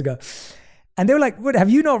 years ago. And they were like, what, have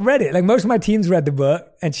you not read it? Like most of my teams read the book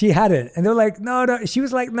and she hadn't. And they were like, no. She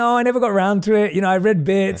was like, no, I never got around to it. I read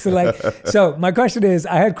bits. So my question is,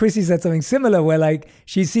 I heard Chrissy said something similar where like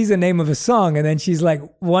she sees the name of a song and then she's like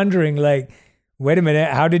wondering like, wait a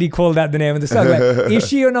minute, how did he call that the name of the song? Like, is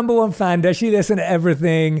she your number one fan? Does she listen to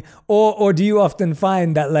everything? Or do you often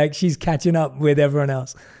find that like she's catching up with everyone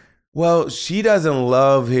else? Well, she doesn't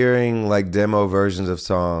love hearing like demo versions of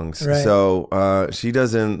songs. Right. So she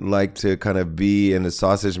doesn't like to kind of be in the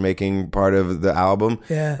sausage making part of the album.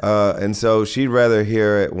 Yeah. And so she'd rather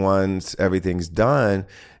hear it once everything's done.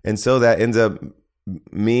 And so that ends up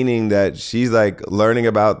meaning that she's like learning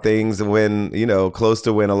about things when, close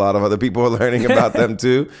to when a lot of other people are learning about them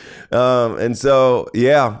too. And so,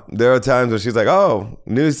 there are times where she's like, oh,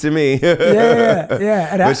 news to me.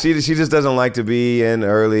 Yeah. But she just doesn't like to be in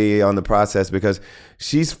early on the process, because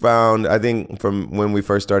she's found, I think from when we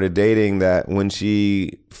first started dating, that when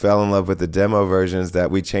she fell in love with the demo versions,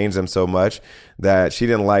 that we changed them so much that she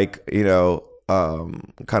didn't like,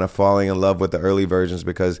 kind of falling in love with the early versions,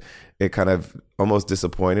 because it kind of almost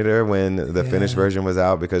disappointed her when the finished version was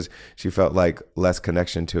out, because she felt like less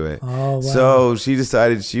connection to it. Oh, wow. So she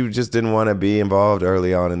decided she just didn't want to be involved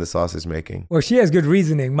early on in the sausage making. Well, she has good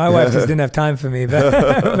reasoning. My wife just didn't have time for me.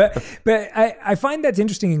 But I find that's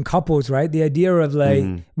interesting in couples, right? The idea of like,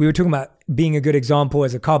 we were talking about being a good example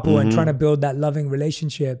as a couple and trying to build that loving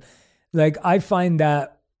relationship. Like I find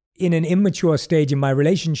that in an immature stage in my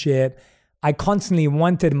relationship, I constantly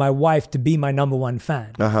wanted my wife to be my number one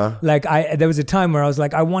fan. Like there was a time where I was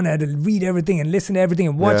like, I wanted her to read everything and listen to everything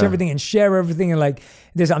and watch everything and share everything. And like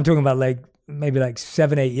this, I'm talking about like maybe like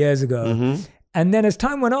 7-8 years ago. And then as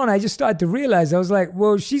time went on, I just started to realize, I was like,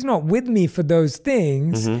 well, she's not with me for those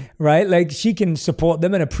things, right? Like she can support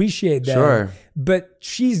them and appreciate them, but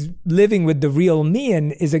she's living with the real me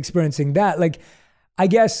and is experiencing that. Like, I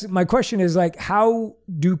guess my question is like, how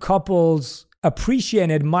do couples appreciate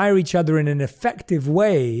and admire each other in an effective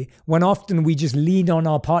way when often we just lean on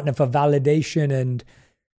our partner for validation and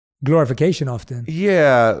glorification often?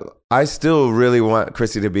 Yeah, I still really want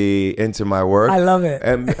Chrissy to be into my work. I love it.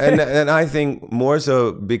 And I think more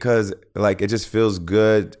so because like it just feels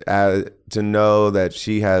good to know that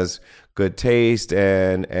she has good taste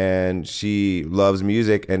and she loves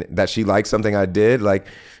music and that she likes something I did. Like,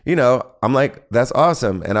 I'm like, that's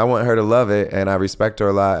awesome. And I want her to love it. And I respect her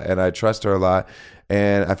a lot and I trust her a lot.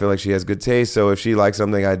 And I feel like she has good taste. So if she likes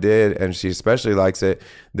something I did and she especially likes it,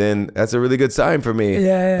 then that's a really good sign for me.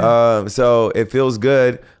 So it feels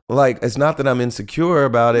good. Like, it's not that I'm insecure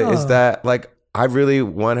about it. It's that like, I really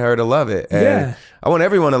want her to love it. And I want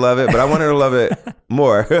everyone to love it, but I want her to love it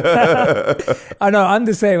more. I know, I'm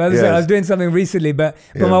the same. I was doing something recently, but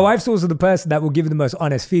my wife's also the person that will give the most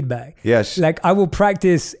honest feedback. Yes. Like I will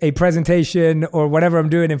practice a presentation or whatever I'm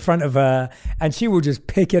doing in front of her and she will just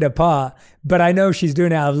pick it apart. But I know she's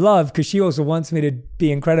doing it out of love because she also wants me to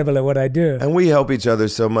be incredible at what I do. And we help each other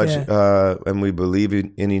so much and we believe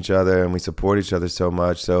in each other and we support each other so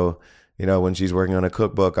much. So, when she's working on a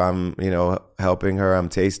cookbook, I'm, helping her. I'm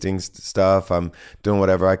tasting stuff. I'm doing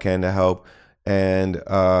whatever I can to help. And,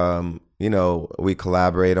 we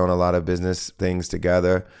collaborate on a lot of business things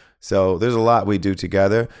together. So there's a lot we do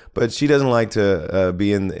together. But she doesn't like to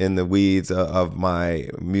be in the weeds of my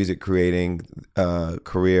music creating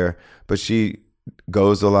career. But she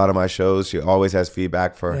goes to a lot of my shows. She always has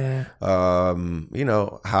feedback for,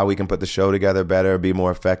 how we can put the show together better, be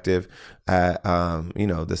more effective at,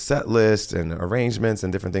 the set list and arrangements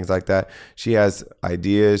and different things like that. She has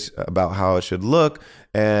ideas about how it should look.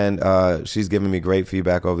 And she's given me great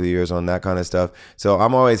feedback over the years on that kind of stuff. So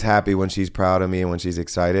I'm always happy when she's proud of me and when she's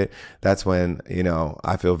excited. That's when,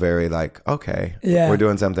 I feel very like, okay, we're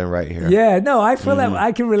doing something right here. Yeah, no, I feel that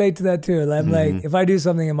I can relate to that too. I'm like, if I do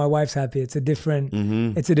something and my wife's happy, it's a different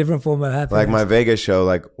form of happiness. Like my Vegas show,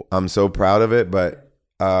 like I'm so proud of it, but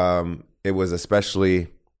it was especially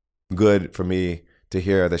good for me to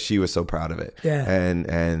hear that she was so proud of it. Yeah.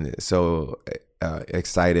 And so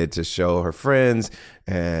excited to show her friends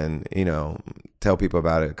and, you know, tell people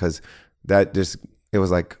about it, because that just, it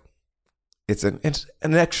was like, it's an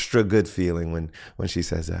extra good feeling when she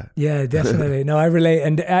says that. Yeah, definitely. No, I relate.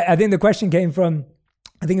 And I think the question came from,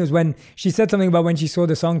 I think it was when she said something about when she saw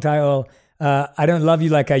the song title, I don't love you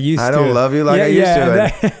like I used to. I don't love you like I used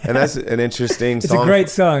to. And that's an interesting song. It's a great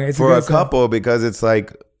song. It's for a couple, because it's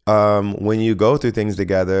like, when you go through things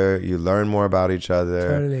together, you learn more about each other.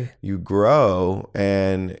 Totally. You grow,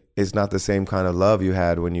 and it's not the same kind of love you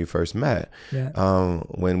had when you first met. Yeah.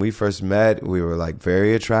 When we first met, we were like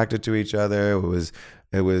very attracted to each other.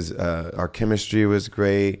 It was our chemistry was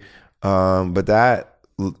great. But that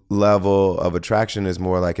level of attraction is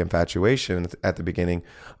more like infatuation at the beginning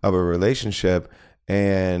of a relationship.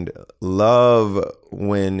 And love,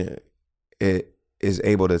 when it is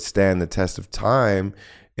able to stand the test of time,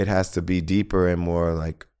 it has to be deeper and more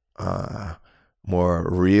like more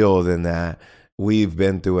real than that. We've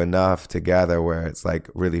been through enough together where it's like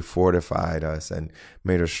really fortified us and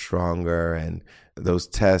made us stronger, and those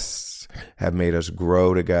tests have made us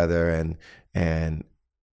grow together and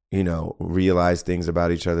you know, realize things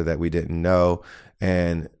about each other that we didn't know.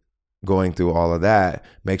 And going through all of that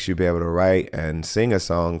makes you be able to write and sing a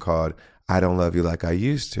song called I Don't Love You Like I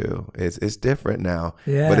Used to. It's different now,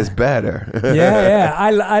 but it's better. Yeah.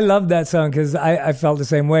 I love that song because I felt the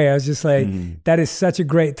same way. I was just like, that is such a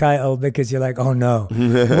great title, because you're like, oh no,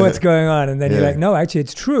 what's going on? And then you're like, no, actually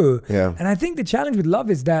it's true. Yeah. And I think the challenge with love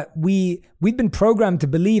is that we've been programmed to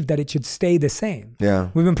believe that it should stay the same.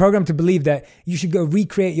 Yeah. We've been programmed to believe that you should go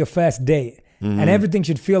recreate your first date. And everything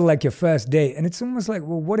should feel like your first date. And it's almost like,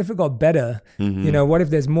 well, what if it got better? You know, what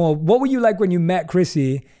if there's more? What were you like when you met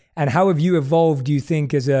Chrissy? And how have you evolved, do you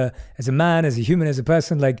think, as a man, as a human, as a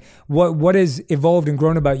person? Like, what has evolved and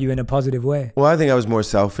grown about you in a positive way? Well, I think I was more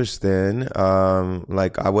selfish then.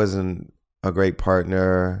 Like, I wasn't a great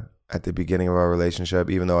partner at the beginning of our relationship,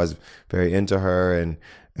 even though I was very into her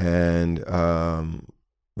and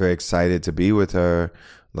very excited to be with her.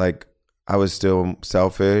 Like, I was still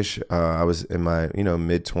selfish. I was in my,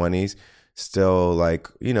 mid-20s, still like,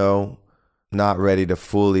 not ready to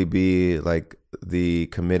fully be like the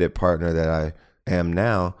committed partner that I am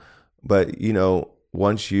now. But,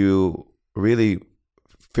 once you really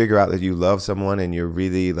figure out that you love someone and you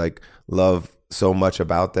really like love so much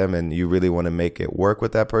about them and you really want to make it work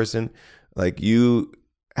with that person, like you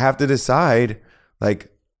have to decide, like,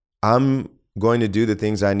 I'm going to do the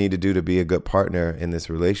things I need to do to be a good partner in this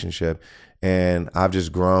relationship. And I've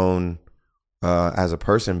just grown as a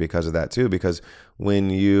person because of that too. Because when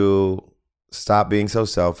you stop being so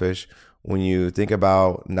selfish, when you think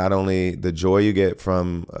about not only the joy you get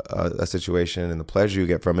from a situation and the pleasure you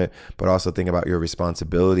get from it, but also think about your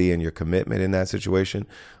responsibility and your commitment in that situation,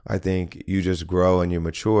 I think you just grow and you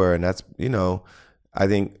mature. And that's, I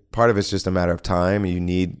think part of it's just a matter of time. You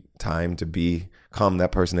need time to become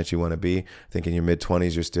that person that you want to be. I think in your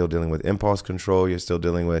mid-20s, you're still dealing with impulse control. You're still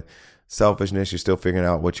dealing with selfishness. You're still figuring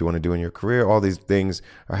out what you want to do in your career. All these things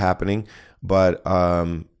are happening. But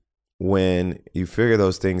when you figure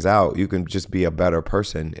those things out, you can just be a better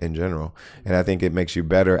person in general. And I think it makes you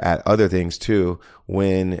better at other things too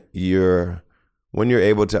when you're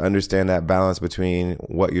able to understand that balance between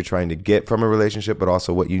what you're trying to get from a relationship, but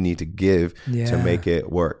also what you need to give to make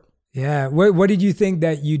it work. Yeah. What did you think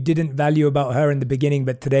that you didn't value about her in the beginning,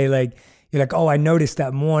 but today, like, you're like, oh, I noticed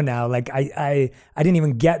that more now. Like I didn't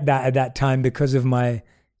even get that at that time because of my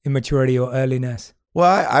immaturity or earliness.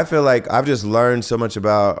 Well, I feel like I've just learned so much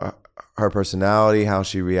about her personality, how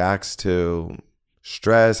she reacts to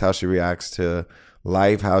stress, how she reacts to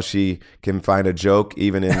life, how she can find a joke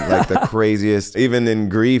even in like the craziest, even in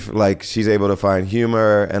grief, like she's able to find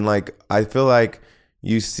humor. And like, I feel like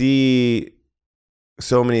you see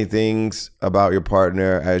so many things about your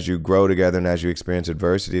partner as you grow together and as you experience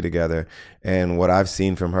adversity together. And what I've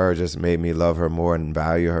seen from her just made me love her more and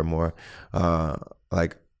value her more.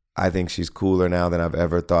 Like, I think she's cooler now than I've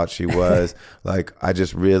ever thought she was. Like, I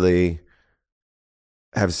just really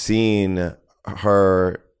have seen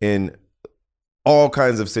her in all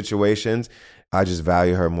kinds of situations. I just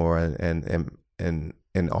value her more and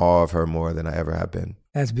in awe of her more than I ever have been.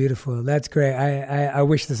 That's beautiful. That's great. I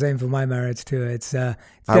wish the same for my marriage too. It's I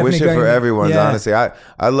wish it for everyone's, honestly. I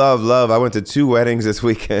love love. I went to 2 weddings this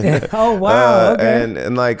weekend. Oh wow. Okay.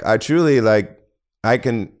 And like I truly like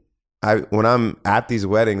when I'm at these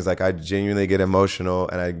weddings, like I genuinely get emotional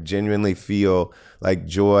and I genuinely feel like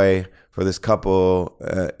joy for this couple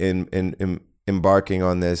in embarking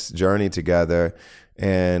on this journey together.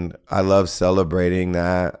 And I love celebrating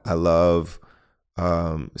that. I love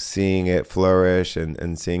seeing it flourish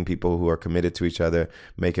and seeing people who are committed to each other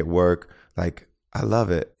make it work. Like I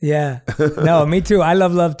love it. Yeah. No, me too. I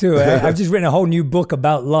love love too. I've just written a whole new book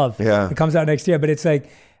about love. Yeah. It comes out next year, but it's like,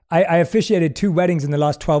 I officiated 2 weddings in the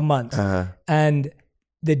last 12 months. And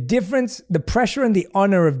the difference, the pressure and the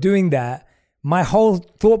honor of doing that, my whole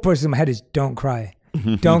thought process in my head is don't cry.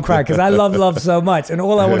 Don't cry, because I love love so much, and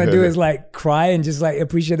all I want to do is like cry and just like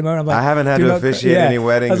appreciate the moment. I'm like, I haven't had to officiate any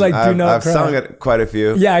weddings. I was like, I've sung at quite a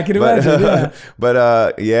few. Yeah, I can imagine. Yeah. But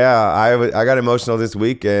I got emotional this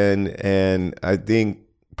weekend, and I think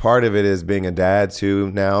part of it is being a dad too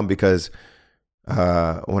now, because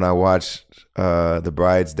when I watched the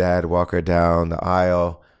bride's dad walk her down the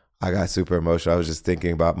aisle, I got super emotional. I was just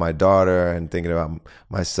thinking about my daughter and thinking about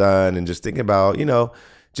my son, and just thinking about,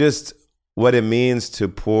 just what it means to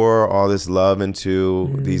pour all this love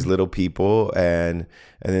into these little people, and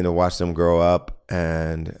then to watch them grow up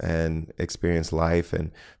and experience life and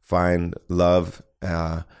find love.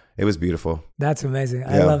 It was beautiful. That's amazing.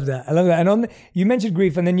 I love that. And you mentioned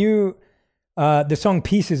grief, and then the song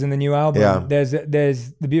Pieces in the new album, there's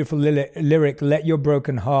the beautiful lyric, let your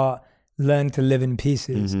broken heart learn to live in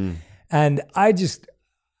pieces. And I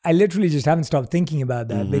literally just haven't stopped thinking about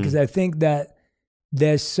that, because I think that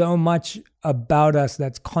there's so much about us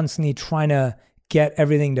that's constantly trying to get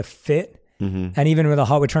everything to fit. And even with a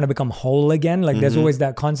heart, we're trying to become whole again. Like there's always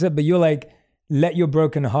that concept, but you're like, let your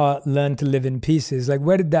broken heart learn to live in pieces. Like,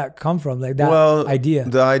 where did that come from? Like that idea?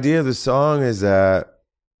 The idea of the song is that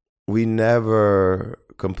we never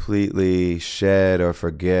completely shed or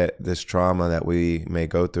forget this trauma that we may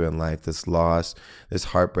go through in life, this loss, this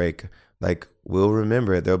heartbreak. Like, we'll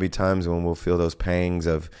remember it. There'll be times when we'll feel those pangs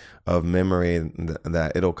of memory,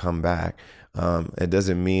 that it'll come back. It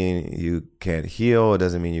doesn't mean you can't heal. It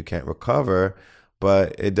doesn't mean you can't recover,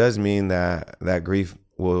 but it does mean that grief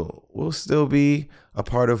will still be a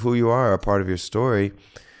part of who you are, a part of your story.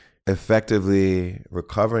 Effectively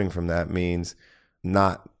recovering from that means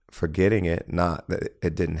not forgetting it, not that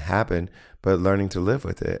it didn't happen, but learning to live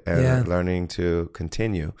with it, and learning to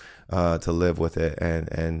continue to live with it,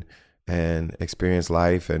 and experience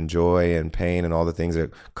life and joy and pain and all the things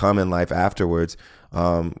that come in life afterwards.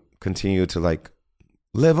 Continue to like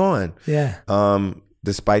live on.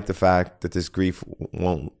 Despite the fact that this grief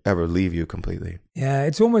won't ever leave you completely. Yeah,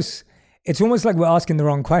 it's almost like we're asking the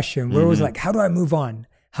wrong question. We're always like, how do I move on?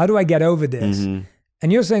 How do I get over this?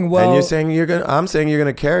 And you're saying, well, and you're saying I'm saying you're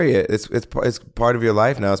gonna carry it. It's part of your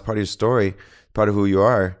life now. It's part of your story. Part of who you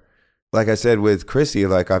are. Like I said with Chrissy,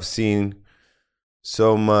 like I've seen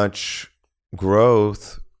so much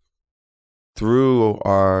growth through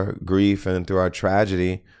our grief and through our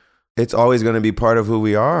tragedy. It's always going to be part of who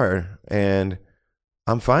we are, and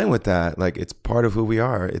I'm fine with that. Like, it's part of who we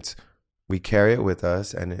are. We carry it with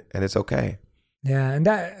us, and it's okay. Yeah, and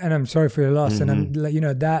I'm sorry for your loss, and I'm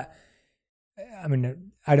that. I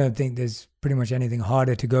mean, I don't think there's pretty much anything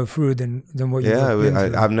harder to go through than what you've been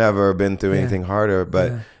through. I've never been through anything harder,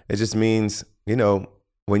 but it just means,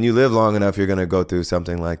 when you live long enough, you're going to go through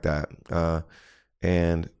something like that,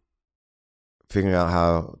 and figuring out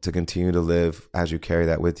how to continue to live as you carry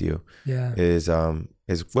that with you is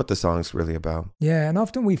what the song's really about. Yeah, and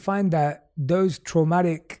often we find that those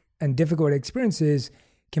traumatic and difficult experiences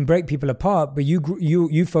can break people apart, but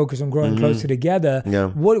you focus on growing closer together. Yeah.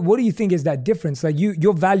 What do you think is that difference? Like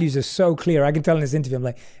your values are so clear. I can tell in this interview, I'm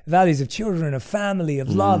like, values of children, of family, of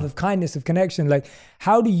love, of kindness, of connection. Like,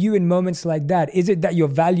 how do you, in moments like that, is it that your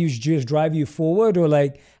values just drive you forward, or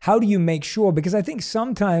like, how do you make sure? Because I think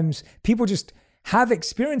sometimes people just have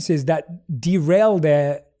experiences that derail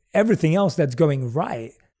everything else that's going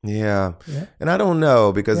right. Yeah. And I don't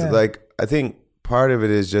know, because like, I think part of it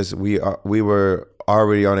is just we were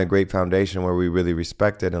already on a great foundation where we really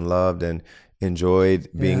respected and loved and enjoyed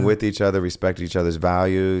being with each other, respected each other's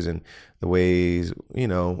values and the ways,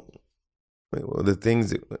 the things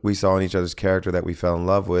that we saw in each other's character that we fell in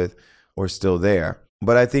love with were still there.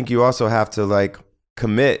 But I think you also have to like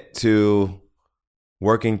commit to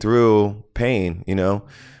working through pain,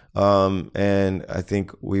 and I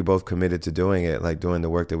think we both committed to doing it, like doing the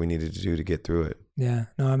work that we needed to do to get through it. Yeah,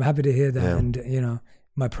 no, I'm happy to hear that. Yeah. And,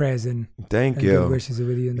 my prayers and thank you. Good wishes are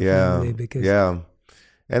with you and the family. Because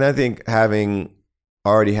and I think having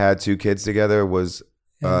already had 2 kids together was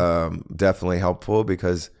definitely helpful,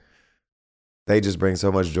 because they just bring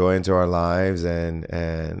so much joy into our lives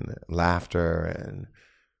and laughter and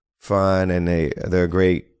fun, and they're a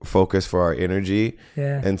great focus for our energy.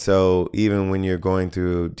 And so even when you're going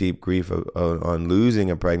through deep grief on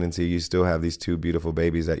losing a pregnancy, you still have these 2 beautiful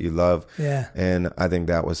babies that you love. And I think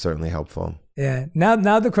that was certainly helpful.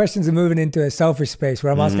 Now the questions are moving into a selfish space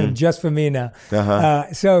where I'm asking them just for me now.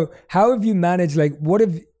 So how have you managed, like, what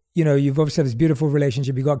have you've obviously had this beautiful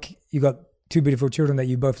relationship, you got two beautiful children that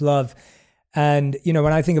you both love. And, you know,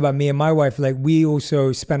 when I think about me and my wife, like we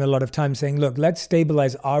also spend a lot of time saying, look, let's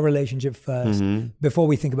stabilize our relationship first before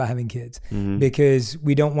we think about having kids, because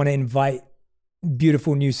we don't want to invite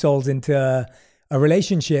beautiful new souls into a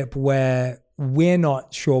relationship where we're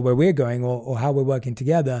not sure where we're going or how we're working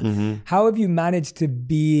together. How have you managed to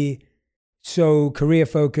be so career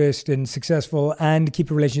focused and successful and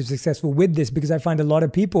keep a relationship successful with this? Because I find a lot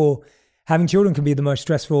of people having children can be the most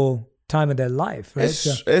stressful time of their life, right?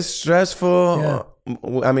 It's stressful. Yeah.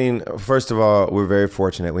 I mean, first of all, we're very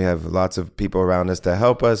fortunate. We have lots of people around us that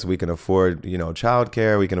help us. We can afford, you know,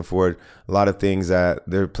 childcare. We can afford a lot of things that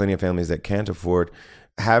there are plenty of families that can't afford.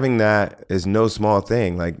 Having that is no small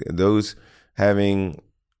thing. Like those having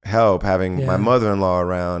help, having my mother-in-law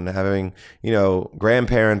around, having, you know,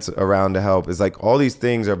 grandparents around to help is like all these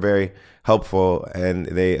things are very helpful, and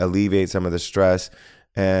they alleviate some of the stress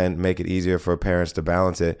and make it easier for parents to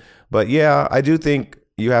balance it. But yeah, I do think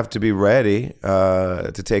you have to be ready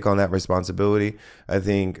to take on that responsibility. I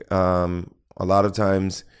think a lot of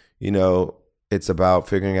times, you know, it's about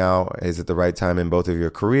figuring out, is it the right time in both of your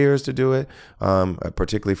careers to do it?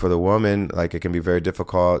 Particularly for the woman, like it can be very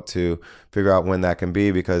difficult to figure out when that can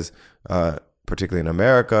be, because particularly in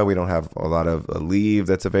America, we don't have a lot of leave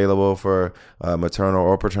that's available for maternal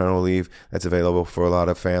or paternal leave that's available for a lot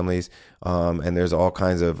of families. And there's all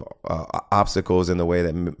kinds of obstacles in the way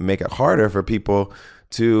that make it harder for people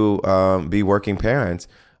to be working parents.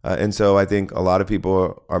 And so I think a lot of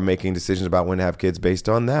people are making decisions about when to have kids based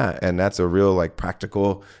on that. And that's a real like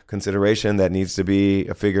practical consideration that needs to be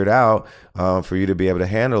figured out for you to be able to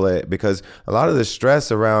handle it. Because a lot of the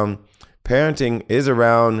stress around parenting is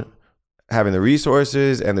around having the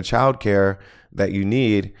resources and the childcare that you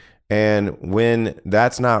need. And when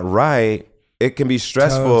that's not right, it can be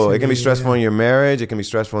stressful. Totally, it can be stressful in your marriage. It can be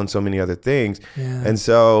stressful in so many other things. Yeah. And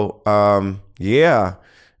so, and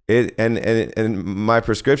my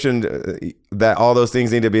prescription that all those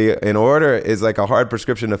things need to be in order is like a hard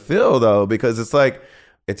prescription to fill, though, because it's like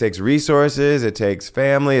it takes resources, it takes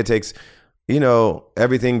family, it takes, you know,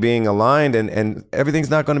 everything being aligned, and everything's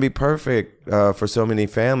not going to be perfect for so many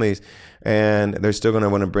families, and they're still going to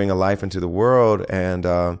want to bring a life into the world, and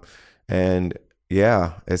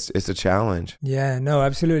yeah, it's a challenge. Yeah, no,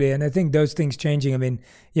 absolutely. And I think those things changing. I mean,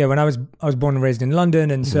 yeah, when I was born and raised in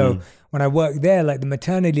London, and so when I worked there, like the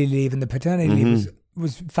maternity leave and the paternity leave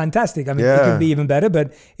was fantastic. I mean, it could be even better,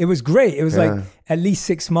 but it was great. It was like at least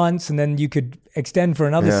 6 months, and then you could extend for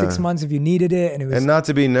another 6 months if you needed it. And it was, and not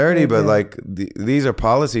to be nerdy, but like these are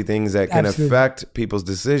policy things that can affect people's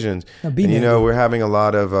decisions. And, you know, we're having a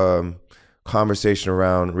lot of conversation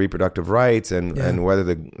around reproductive rights and whether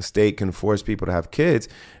the state can force people to have kids.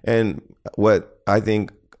 And what I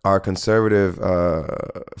think our conservative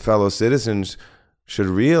fellow citizens should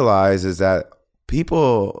realize is that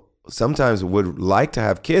people sometimes would like to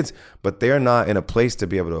have kids, but they're not in a place to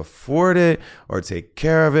be able to afford it or take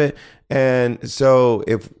care of it. And so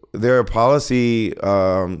if there are policy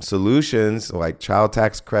solutions like child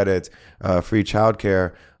tax credits, free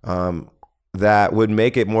childcare, that would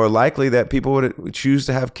make it more likely that people would choose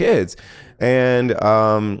to have kids. And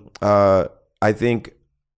I think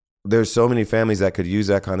there's so many families that could use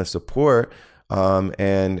that kind of support.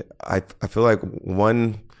 And I feel like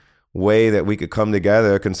one way that we could come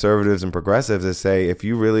together, conservatives and progressives, is say, if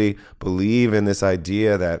you really believe in this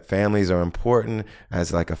idea that families are important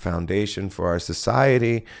as like a foundation for our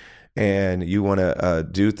society, and you want to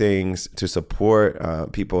do things to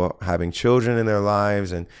support people having children in their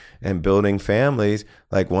lives and building families,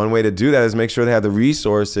 like one way to do that is make sure they have the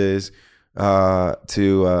resources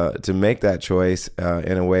to make that choice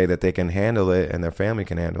in a way that they can handle it and their family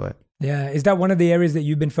can handle it. Yeah. Is that one of the areas that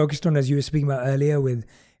you've been focused on, as you were speaking about earlier with?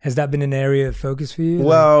 Has that been an area of focus for you?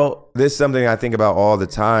 Well, this is something I think about all the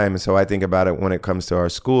time. So I think about it when it comes to our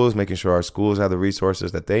schools, making sure our schools have the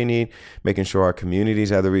resources that they need, making sure our communities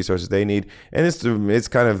have the resources they need. And it's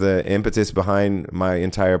kind of the impetus behind my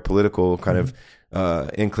entire political kind of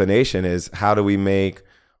inclination is how do we make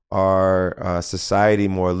our society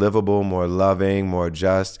more livable, more loving, more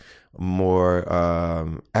just, more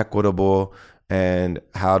equitable, and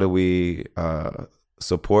how do we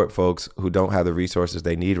support folks who don't have the resources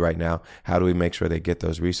they need right now? How do we make sure they get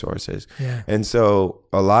those resources? Yeah. And so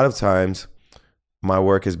a lot of times my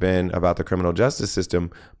work has been about the criminal justice system,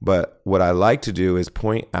 but what I like to do is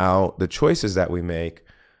point out the choices that we make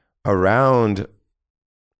around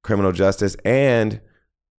criminal justice and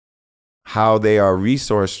how they are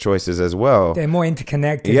resource choices as well. They're more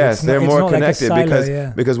interconnected. Yes, they're more connected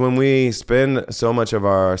like because when we spend so much of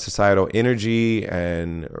our societal energy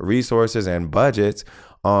and resources and budgets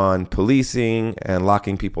on policing and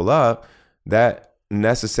locking people up, that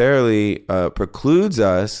necessarily precludes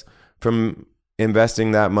us from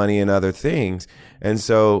investing that money in other things. And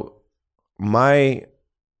so my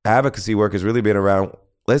advocacy work has really been around,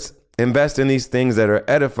 let's invest in these things that are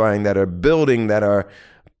edifying, that are building, that are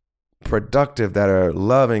productive, that are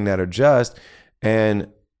loving, that are just, and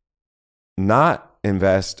not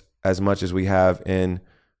invest as much as we have in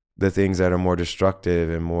the things that are more destructive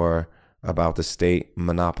and more about the state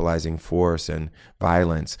monopolizing force and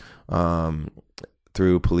violence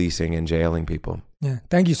through policing and jailing people. Yeah,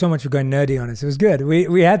 thank you so much for going nerdy on us. It was good.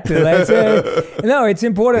 We had to. No, it's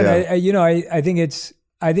important. Yeah.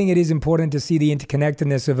 I think it is important to see the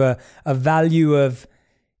interconnectedness of a value of,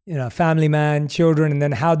 family man, children, and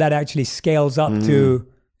then how that actually scales up to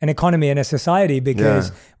an economy and a society,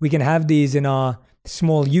 because we can have these in our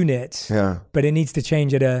small units, but it needs to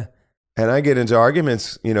change at a... And I get into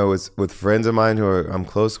arguments, with friends of mine who I'm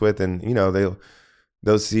close with, and,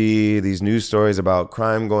 they'll see these news stories about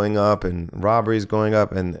crime going up and robberies going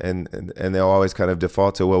up, and they'll always kind of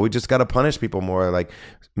default to, well, we just got to punish people more, like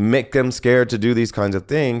make them scared to do these kinds of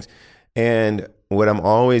things. And what I'm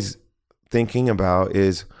always thinking about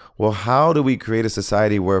is, well, how do we create a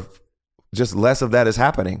society where just less of that is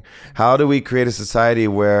happening? How do we create a society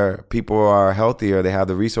where people are healthier, they have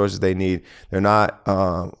the resources they need, they're not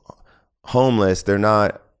homeless, they're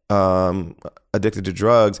not addicted to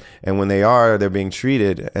drugs, and when they are, they're being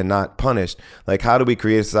treated and not punished? Like, how do we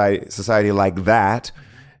create a society like that?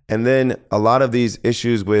 And then a lot of these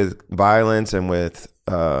issues with violence and with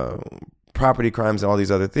property crimes and all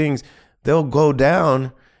these other things, they'll go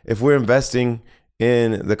down if we're investing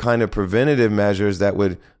in the kind of preventative measures that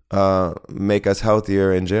would make us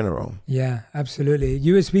healthier in general. Yeah, absolutely.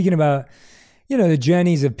 You were speaking about, the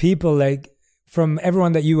journeys of people, like from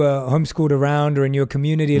everyone that you were homeschooled around or in your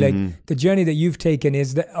community, like the journey that you've taken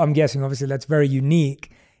is that, I'm guessing, obviously that's very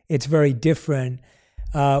unique. It's very different.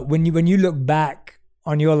 When you look back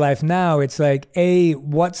on your life now, it's like,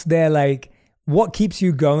 what's there, like, what keeps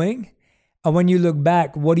you going? And when you look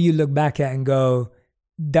back, what do you look back at and go,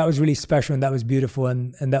 that was really special and that was beautiful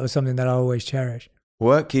and that was something that I always cherish?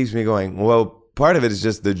 What keeps me going? Well, part of it is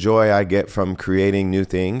just the joy I get from creating new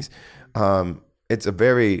things. It's a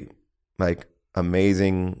very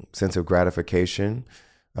amazing sense of gratification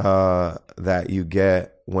that you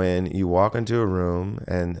get when you walk into a room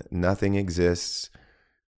and nothing exists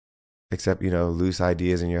except, loose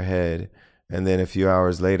ideas in your head. And then a few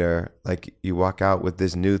hours later, you walk out with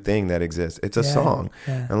this new thing that exists. It's a song.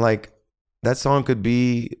 Yeah. And that song could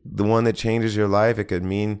be the one that changes your life. It could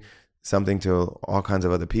mean something to all kinds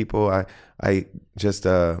of other people. I just,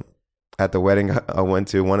 at the wedding I went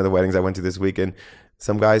to, one of the weddings I went to this weekend,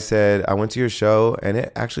 some guy said, I went to your show and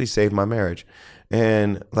it actually saved my marriage.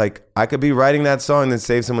 And I could be writing that song that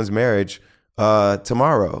saved someone's marriage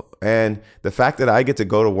tomorrow. And the fact that I get to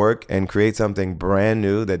go to work and create something brand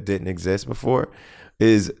new that didn't exist before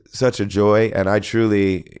is such a joy. And I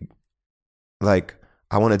truly,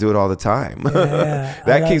 I want to do it all the time.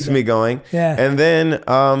 That keeps me going. Yeah. And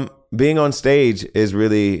then being on stage is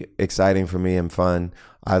really exciting for me and fun.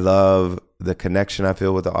 I love the connection I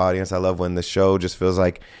feel with the audience. I love when the show just feels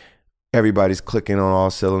like everybody's clicking on all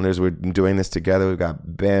cylinders. We're doing this together. We've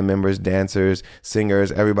got band members, dancers,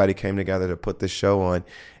 singers. Everybody came together to put this show on,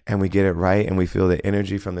 and we get it right, and we feel the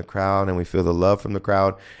energy from the crowd, and we feel the love from the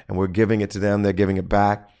crowd, and we're giving it to them. They're giving it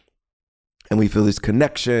back, and we feel this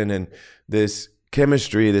connection and this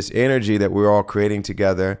chemistry, this energy that we're all creating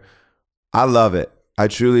together. I love it. I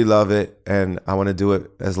truly love it, and I want to do it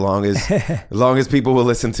as long as people will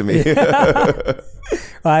listen to me.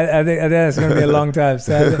 I think that's going to be a long time.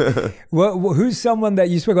 So, who's someone that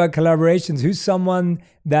you spoke about collaborations? Who's someone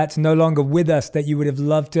that's no longer with us that you would have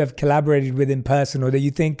loved to have collaborated with in person, or that you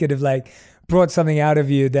think could have brought something out of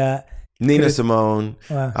you that? Nina Simone.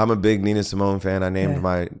 Wow. I'm a big Nina Simone fan. I named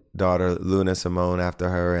my daughter Luna Simone after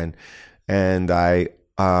her, and I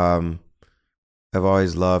have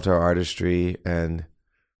always loved her artistry, and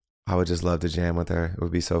I would just love to jam with her. It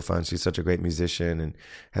would be so fun. She's such a great musician and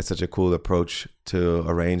has such a cool approach to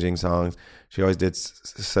arranging songs. She always did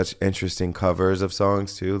such interesting covers of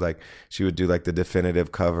songs too. She would do the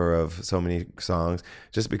definitive cover of so many songs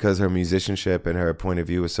just because her musicianship and her point of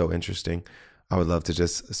view was so interesting. I would love to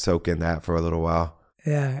just soak in that for a little while.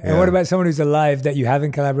 Yeah. And what about someone who's alive that you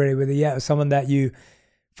haven't collaborated with yet, or someone that you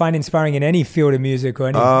find inspiring in any field of music or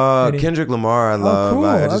any Kendrick Lamar, I love. Cool.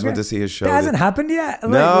 I just went to see his show. That hasn't happened yet?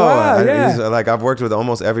 I've worked with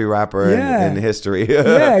almost every rapper in history.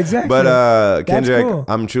 Yeah, exactly. But Kendrick, cool.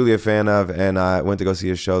 I'm truly a fan of, and I went to go see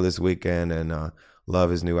his show this weekend, and love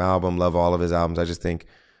his new album, love all of his albums. I just think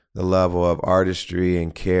the level of artistry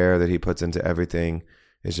and care that he puts into everything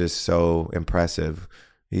is just so impressive.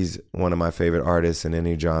 He's one of my favorite artists in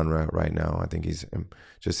any genre right now. I think he's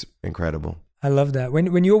just incredible. I love that.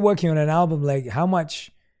 When you're working on an album, like how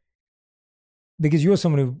much, because you're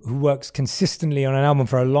someone who works consistently on an album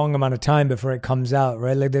for a long amount of time before it comes out,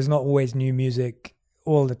 right? Like there's not always new music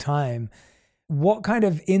all the time. What kind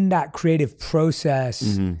of, in that creative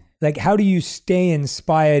process, like how do you stay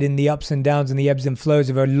inspired in the ups and downs and the ebbs and flows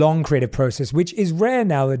of a long creative process, which is rare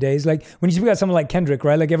nowadays? Like when you speak about someone like Kendrick,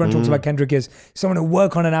 right? Like everyone talks about Kendrick as someone who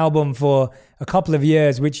work on an album for a couple of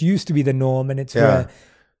years, which used to be the norm, and it's rare.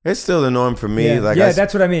 It's still the norm for me.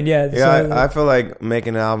 That's what I mean. I feel like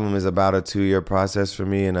making an album is about a 2-year process for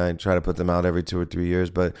me, and I try to put them out every 2 or 3 years.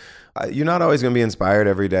 But you're not always going to be inspired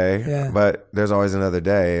every day, but there's always another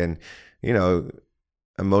day. And, you know,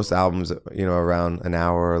 most albums, you know, around an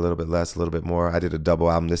hour or a little bit less, a little bit more. I did a double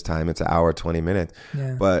album this time. It's an hour, 20 minutes.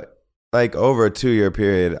 Yeah. But like over a 2-year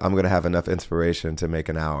period, I'm going to have enough inspiration to make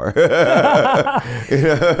an hour. You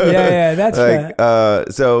know? That's like, fair.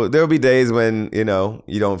 So there'll be days when, you know,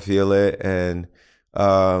 you don't feel it. And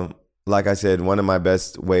like I said, one of my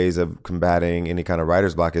best ways of combating any kind of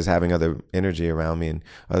writer's block is having other energy around me and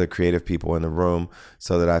other creative people in the room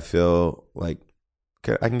so that I feel like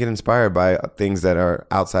I can get inspired by things that are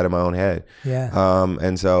outside of my own head.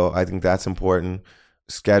 And so I think that's important.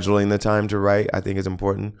 Scheduling the time to write, I think, is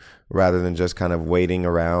important rather than just kind of waiting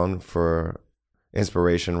around for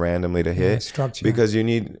inspiration randomly to hit. Structure. Because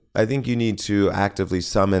I think you need to actively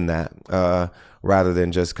summon that rather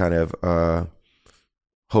than just kind of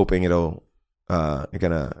hoping it'll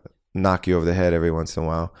gonna knock you over the head every once in a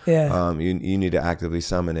while. You need to actively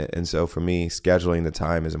summon it. And so for me, scheduling the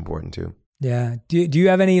time is important too. Yeah. Do you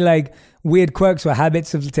have any like weird quirks or habits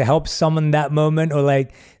to help summon that moment, or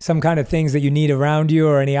like some kind of things that you need around you,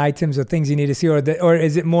 or any items or things you need to see, or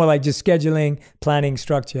is it more like just scheduling, planning,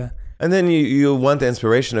 structure? And then you want the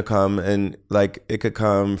inspiration to come, and like it could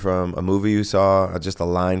come from a movie you saw, or just a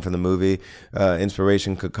line from the movie.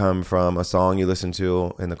 Inspiration could come from a song you listened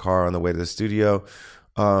to in the car on the way to the studio.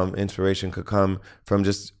 Inspiration could come from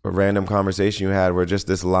just a random conversation you had where just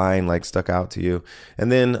this line like stuck out to you.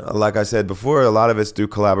 And then, like I said before, a lot of it's through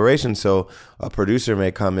collaboration. So a producer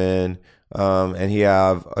may come in and he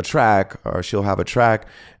have a track, or she'll have a track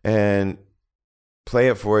and play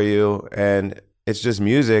it for you. And it's just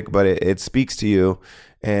music, but it speaks to you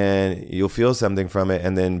and you'll feel something from it,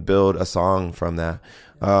 and then build a song from that.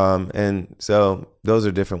 And so those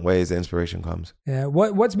are different ways the inspiration comes. Yeah.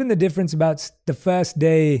 What's been the difference about the first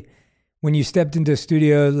day when you stepped into a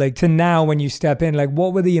studio, like to now when you step in? Like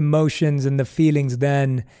what were the emotions and the feelings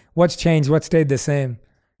then? What's changed? What stayed the same?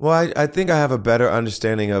 Well, I think I have a better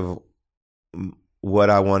understanding of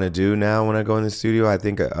what I want to do now when I go in the studio. I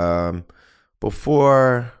think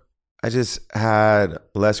before I just had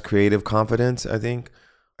less creative confidence, I think.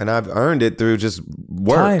 And I've earned it through just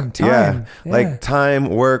work. Time. Like time,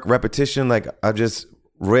 work, repetition. Like I've just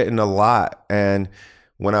written a lot. And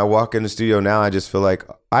when I walk in the studio now, I just feel like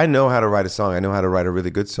I know how to write a song. I know how to write a really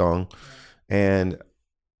good song. And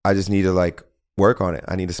I just need to like work on it.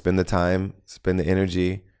 I need to spend the time, spend the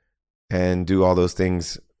energy, and do all those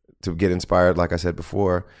things to get inspired, like I said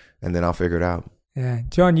before. And then I'll figure it out. Yeah,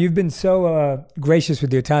 John, you've been so gracious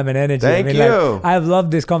with your time and energy. Thank you. Like, I've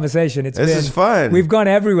loved this conversation. This is fun. We've gone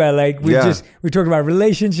everywhere. Like we talked about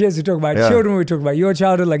relationships. We talked about children. We talked about your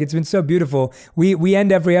childhood. Like it's been so beautiful. We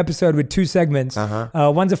end every episode with 2 segments.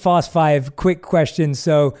 One's a fast 5 quick questions.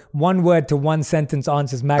 So 1 word to 1 sentence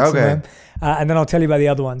answers maximum. Okay. And then I'll tell you about the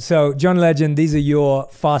other one. So John Legend, these are your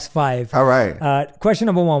fast 5. All right. Question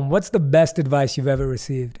number 1: what's the best advice you've ever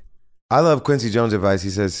received? I love Quincy Jones' advice. He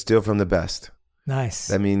says, "Steal from the best." Nice.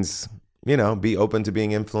 That means, you know, be open to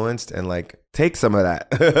being influenced and like take some of that.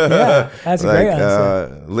 Yeah, that's a great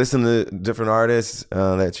answer. Listen to different artists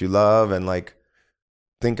that you love, and like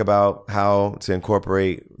think about how to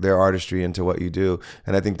incorporate their artistry into what you do.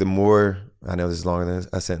 And I think the more, I know this is longer than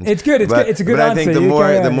a sentence. It's good. It's good. It's a good answer. But I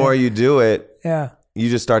think the more you do it, you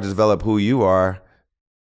just start to develop who you are,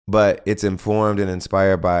 but it's informed and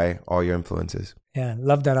inspired by all your influences. Yeah,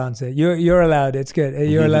 love that answer. You're allowed. It's good.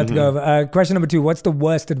 You're allowed to go over. Question number 2: what's the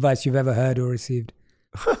worst advice you've ever heard or received?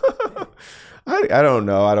 I don't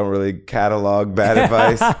know. I don't really catalog bad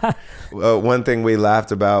advice. One thing we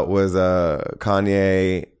laughed about was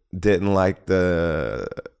Kanye didn't like the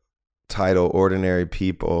title "Ordinary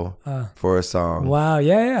People" for a song. Wow.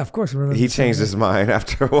 Yeah. Of course. He changed his mind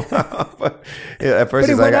after a while. But at first,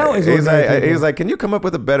 he was like, "Can you come up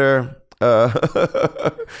with a better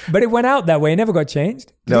But it went out that way. It never got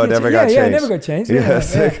changed. No, it never got changed. Yeah, it never got changed.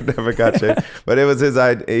 Yes, it never got changed. But it was his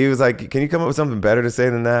idea. He was like, can you come up with something better to say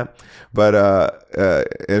than that? But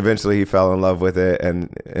eventually he fell in love with it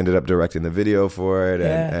and ended up directing the video for it.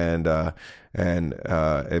 And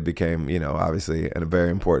it became, obviously a very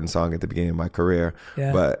important song at the beginning of my career.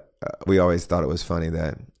 Yeah. But we always thought it was funny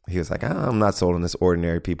that he was like, I'm not sold on this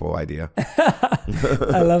ordinary people idea.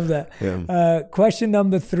 I love that. Yeah. Question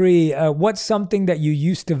number 3. What's something that you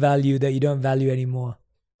used to value that you don't value anymore?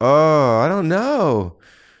 Oh, I don't know.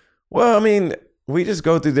 Well, I mean, we just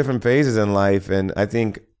go through different phases in life. And I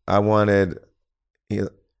think I wanted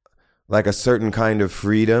like a certain kind of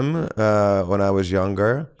freedom when I was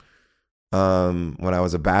younger. When I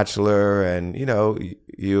was a bachelor, and,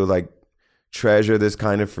 you like treasure this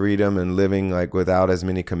kind of freedom and living like without as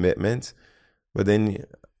many commitments. But then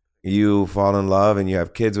you fall in love and you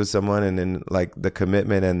have kids with someone, and then like the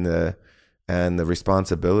commitment and the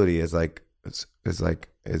responsibility is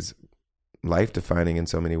life defining in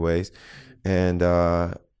so many ways. And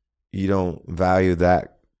you don't value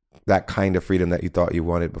that kind of freedom that you thought you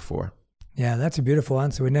wanted before. Yeah, that's a beautiful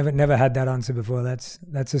answer. We never had that answer before.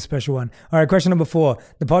 That's a special one. All right, question number 4.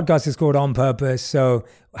 The podcast is called On Purpose. So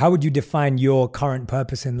how would you define your current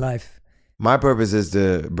purpose in life? My purpose is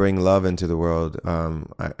to bring love into the world.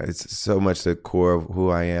 It's so much the core of who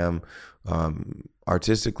I am,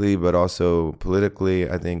 artistically, but also politically.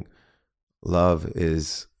 I think love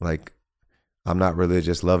is like, I'm not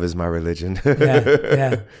religious. Love is my religion.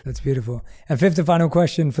 Yeah, that's beautiful. And 5th and final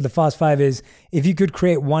question for the Fast 5 is, if you could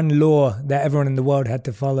create one law that everyone in the world had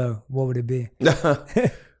to follow, what would it be?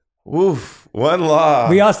 Oof, one law.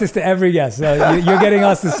 We asked this to every guest. So you're getting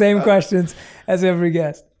asked the same questions as every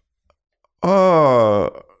guest.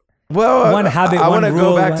 Oh, well, one habit, I want to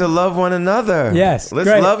go back one... to love one another. Yes. Let's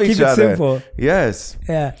love each other. Keep it simple. Yes.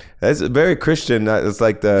 Yeah. That's very Christian. It's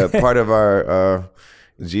like the part of our...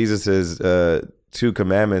 Jesus's 2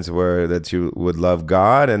 commandments were that you would love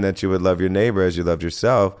God and that you would love your neighbor as you loved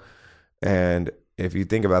yourself. And if you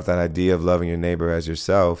think about that idea of loving your neighbor as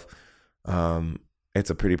yourself,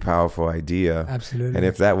 it's a pretty powerful idea. Absolutely. And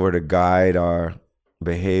if that were to guide our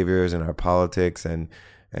behaviors and our politics and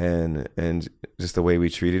just the way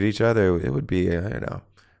we treated each other, it would be,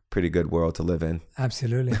 pretty good world to live in.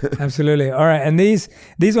 Absolutely. Absolutely. All right. And these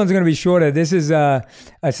ones are going to be shorter. This is a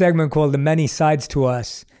segment called The Many Sides to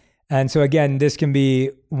Us. And so again, this can be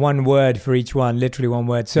one word for each one, literally one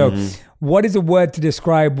word. So what is a word to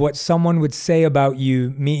describe what someone would say about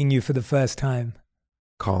you meeting you for the first time?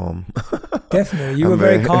 Calm. Definitely. You were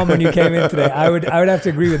very calm when you came in today. I would have to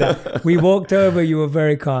agree with that. We walked over, you were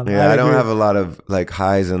very calm. Yeah, I don't have a lot of like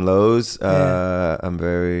highs and lows. I'm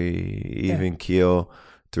very even keel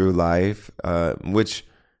through life, which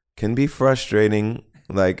can be frustrating,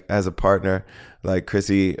 like as a partner. Like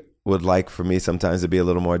Chrissy would like for me sometimes to be a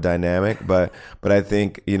little more dynamic, but I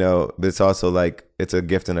think, it's also like, it's a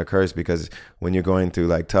gift and a curse, because when you're going through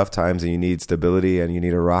like tough times and you need stability and you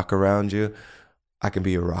need a rock around you, I can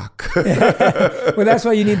be a rock. Well, that's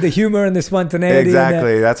why you need the humor and the spontaneity.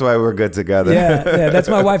 Exactly. That's why we're good together. Yeah. That's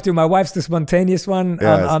my wife too. My wife's the spontaneous one.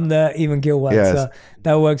 Yes. I'm the even keel one. Yes. So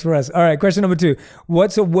that works for us. All right. Question number 2.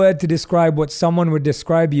 What's a word to describe what someone would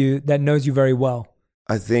describe you that knows you very well?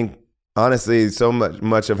 I think, honestly, so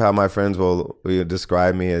much of how my friends will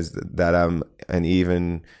describe me is that I'm an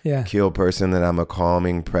even keel person, that I'm a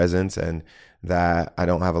calming presence, and that I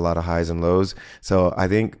don't have a lot of highs and lows. So I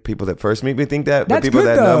think people that first meet me think that, but people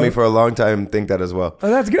that know me for a long time think that as well.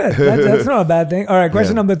 Oh, that's good. That's not a bad thing. All right,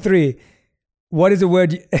 question number 3. What is a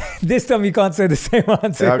word? This time you can't say the same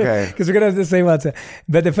answer. Okay. Because we're going to have the same answer.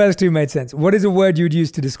 But the first 2 made sense. What is a word you would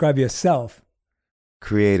use to describe yourself?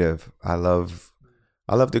 Creative. I love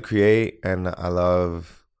to create, and I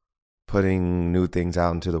love putting new things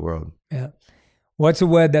out into the world. Yeah. What's a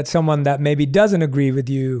word that someone that maybe doesn't agree with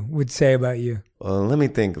you would say about you? Well, let me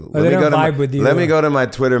think. Let me go to my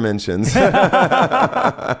Twitter mentions. Well,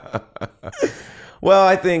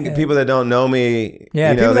 I think people that don't know me,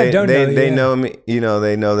 they know me.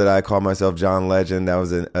 They know that I call myself John Legend. That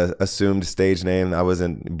was an assumed stage name. I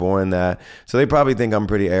wasn't born that, so they probably think I'm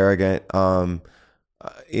pretty arrogant. I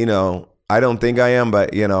don't think I am,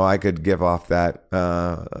 but I could give off that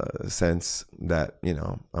sense that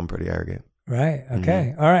I'm pretty arrogant. Right.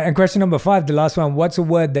 Okay. All right. And question number 5, the last one. What's a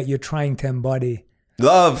word that you're trying to embody?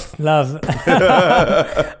 Love.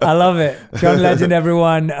 I love it. John Legend,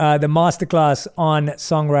 everyone. The masterclass on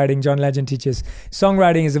songwriting. John Legend teaches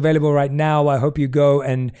songwriting is available right now. I hope you go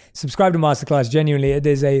and subscribe to Masterclass. Genuinely, it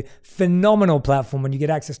is a phenomenal platform when you get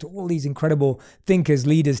access to all these incredible thinkers,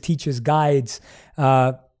 leaders, teachers, guides,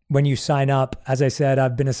 when you sign up. As I said,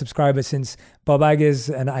 I've been a subscriber since Bob Iger's,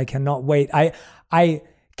 and I cannot wait.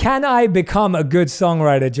 Can I become a good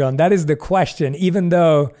songwriter, John? That is the question. Even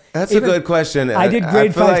though that's a good question. I did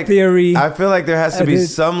grade 5 theory. I feel like there has to be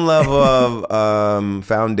some level of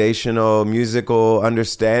foundational musical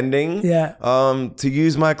understanding to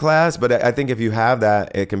use my class. But I think if you have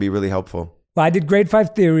that, it can be really helpful. Well, I did grade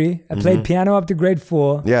 5 theory. I played piano up to grade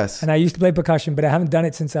 4. Yes. And I used to play percussion, but I haven't done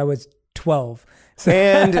it since I was 12. So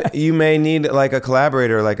and you may need like a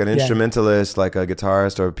collaborator, like an instrumentalist, like a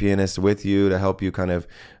guitarist or a pianist with you to help you kind of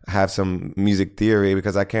have some music theory,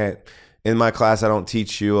 because I can't, in my class, I don't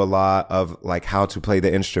teach you a lot of like how to play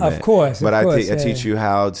the instrument. Of course. But I teach you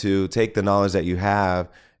how to take the knowledge that you have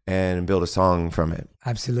and build a song from it.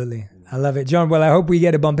 Absolutely. I love it. John, well, I hope we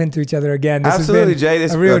get to bump into each other again. This Absolutely, Jay.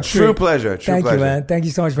 It's a true pleasure. Thank you, man. Thank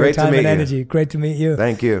you so much for your time and energy. Great to meet you.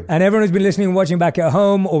 Thank you. And everyone who's been listening and watching back at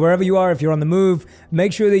home or wherever you are, if you're on the move,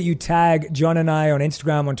 make sure that you tag John and I on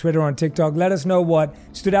Instagram, on Twitter, on TikTok. Let us know what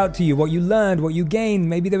stood out to you, what you learned, what you gained.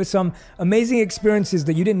 Maybe there were some amazing experiences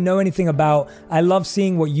that you didn't know anything about. I love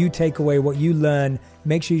seeing what you take away, what you learn.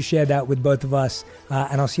 Make sure you share that with both of us.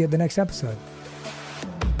 And I'll see you at the next episode.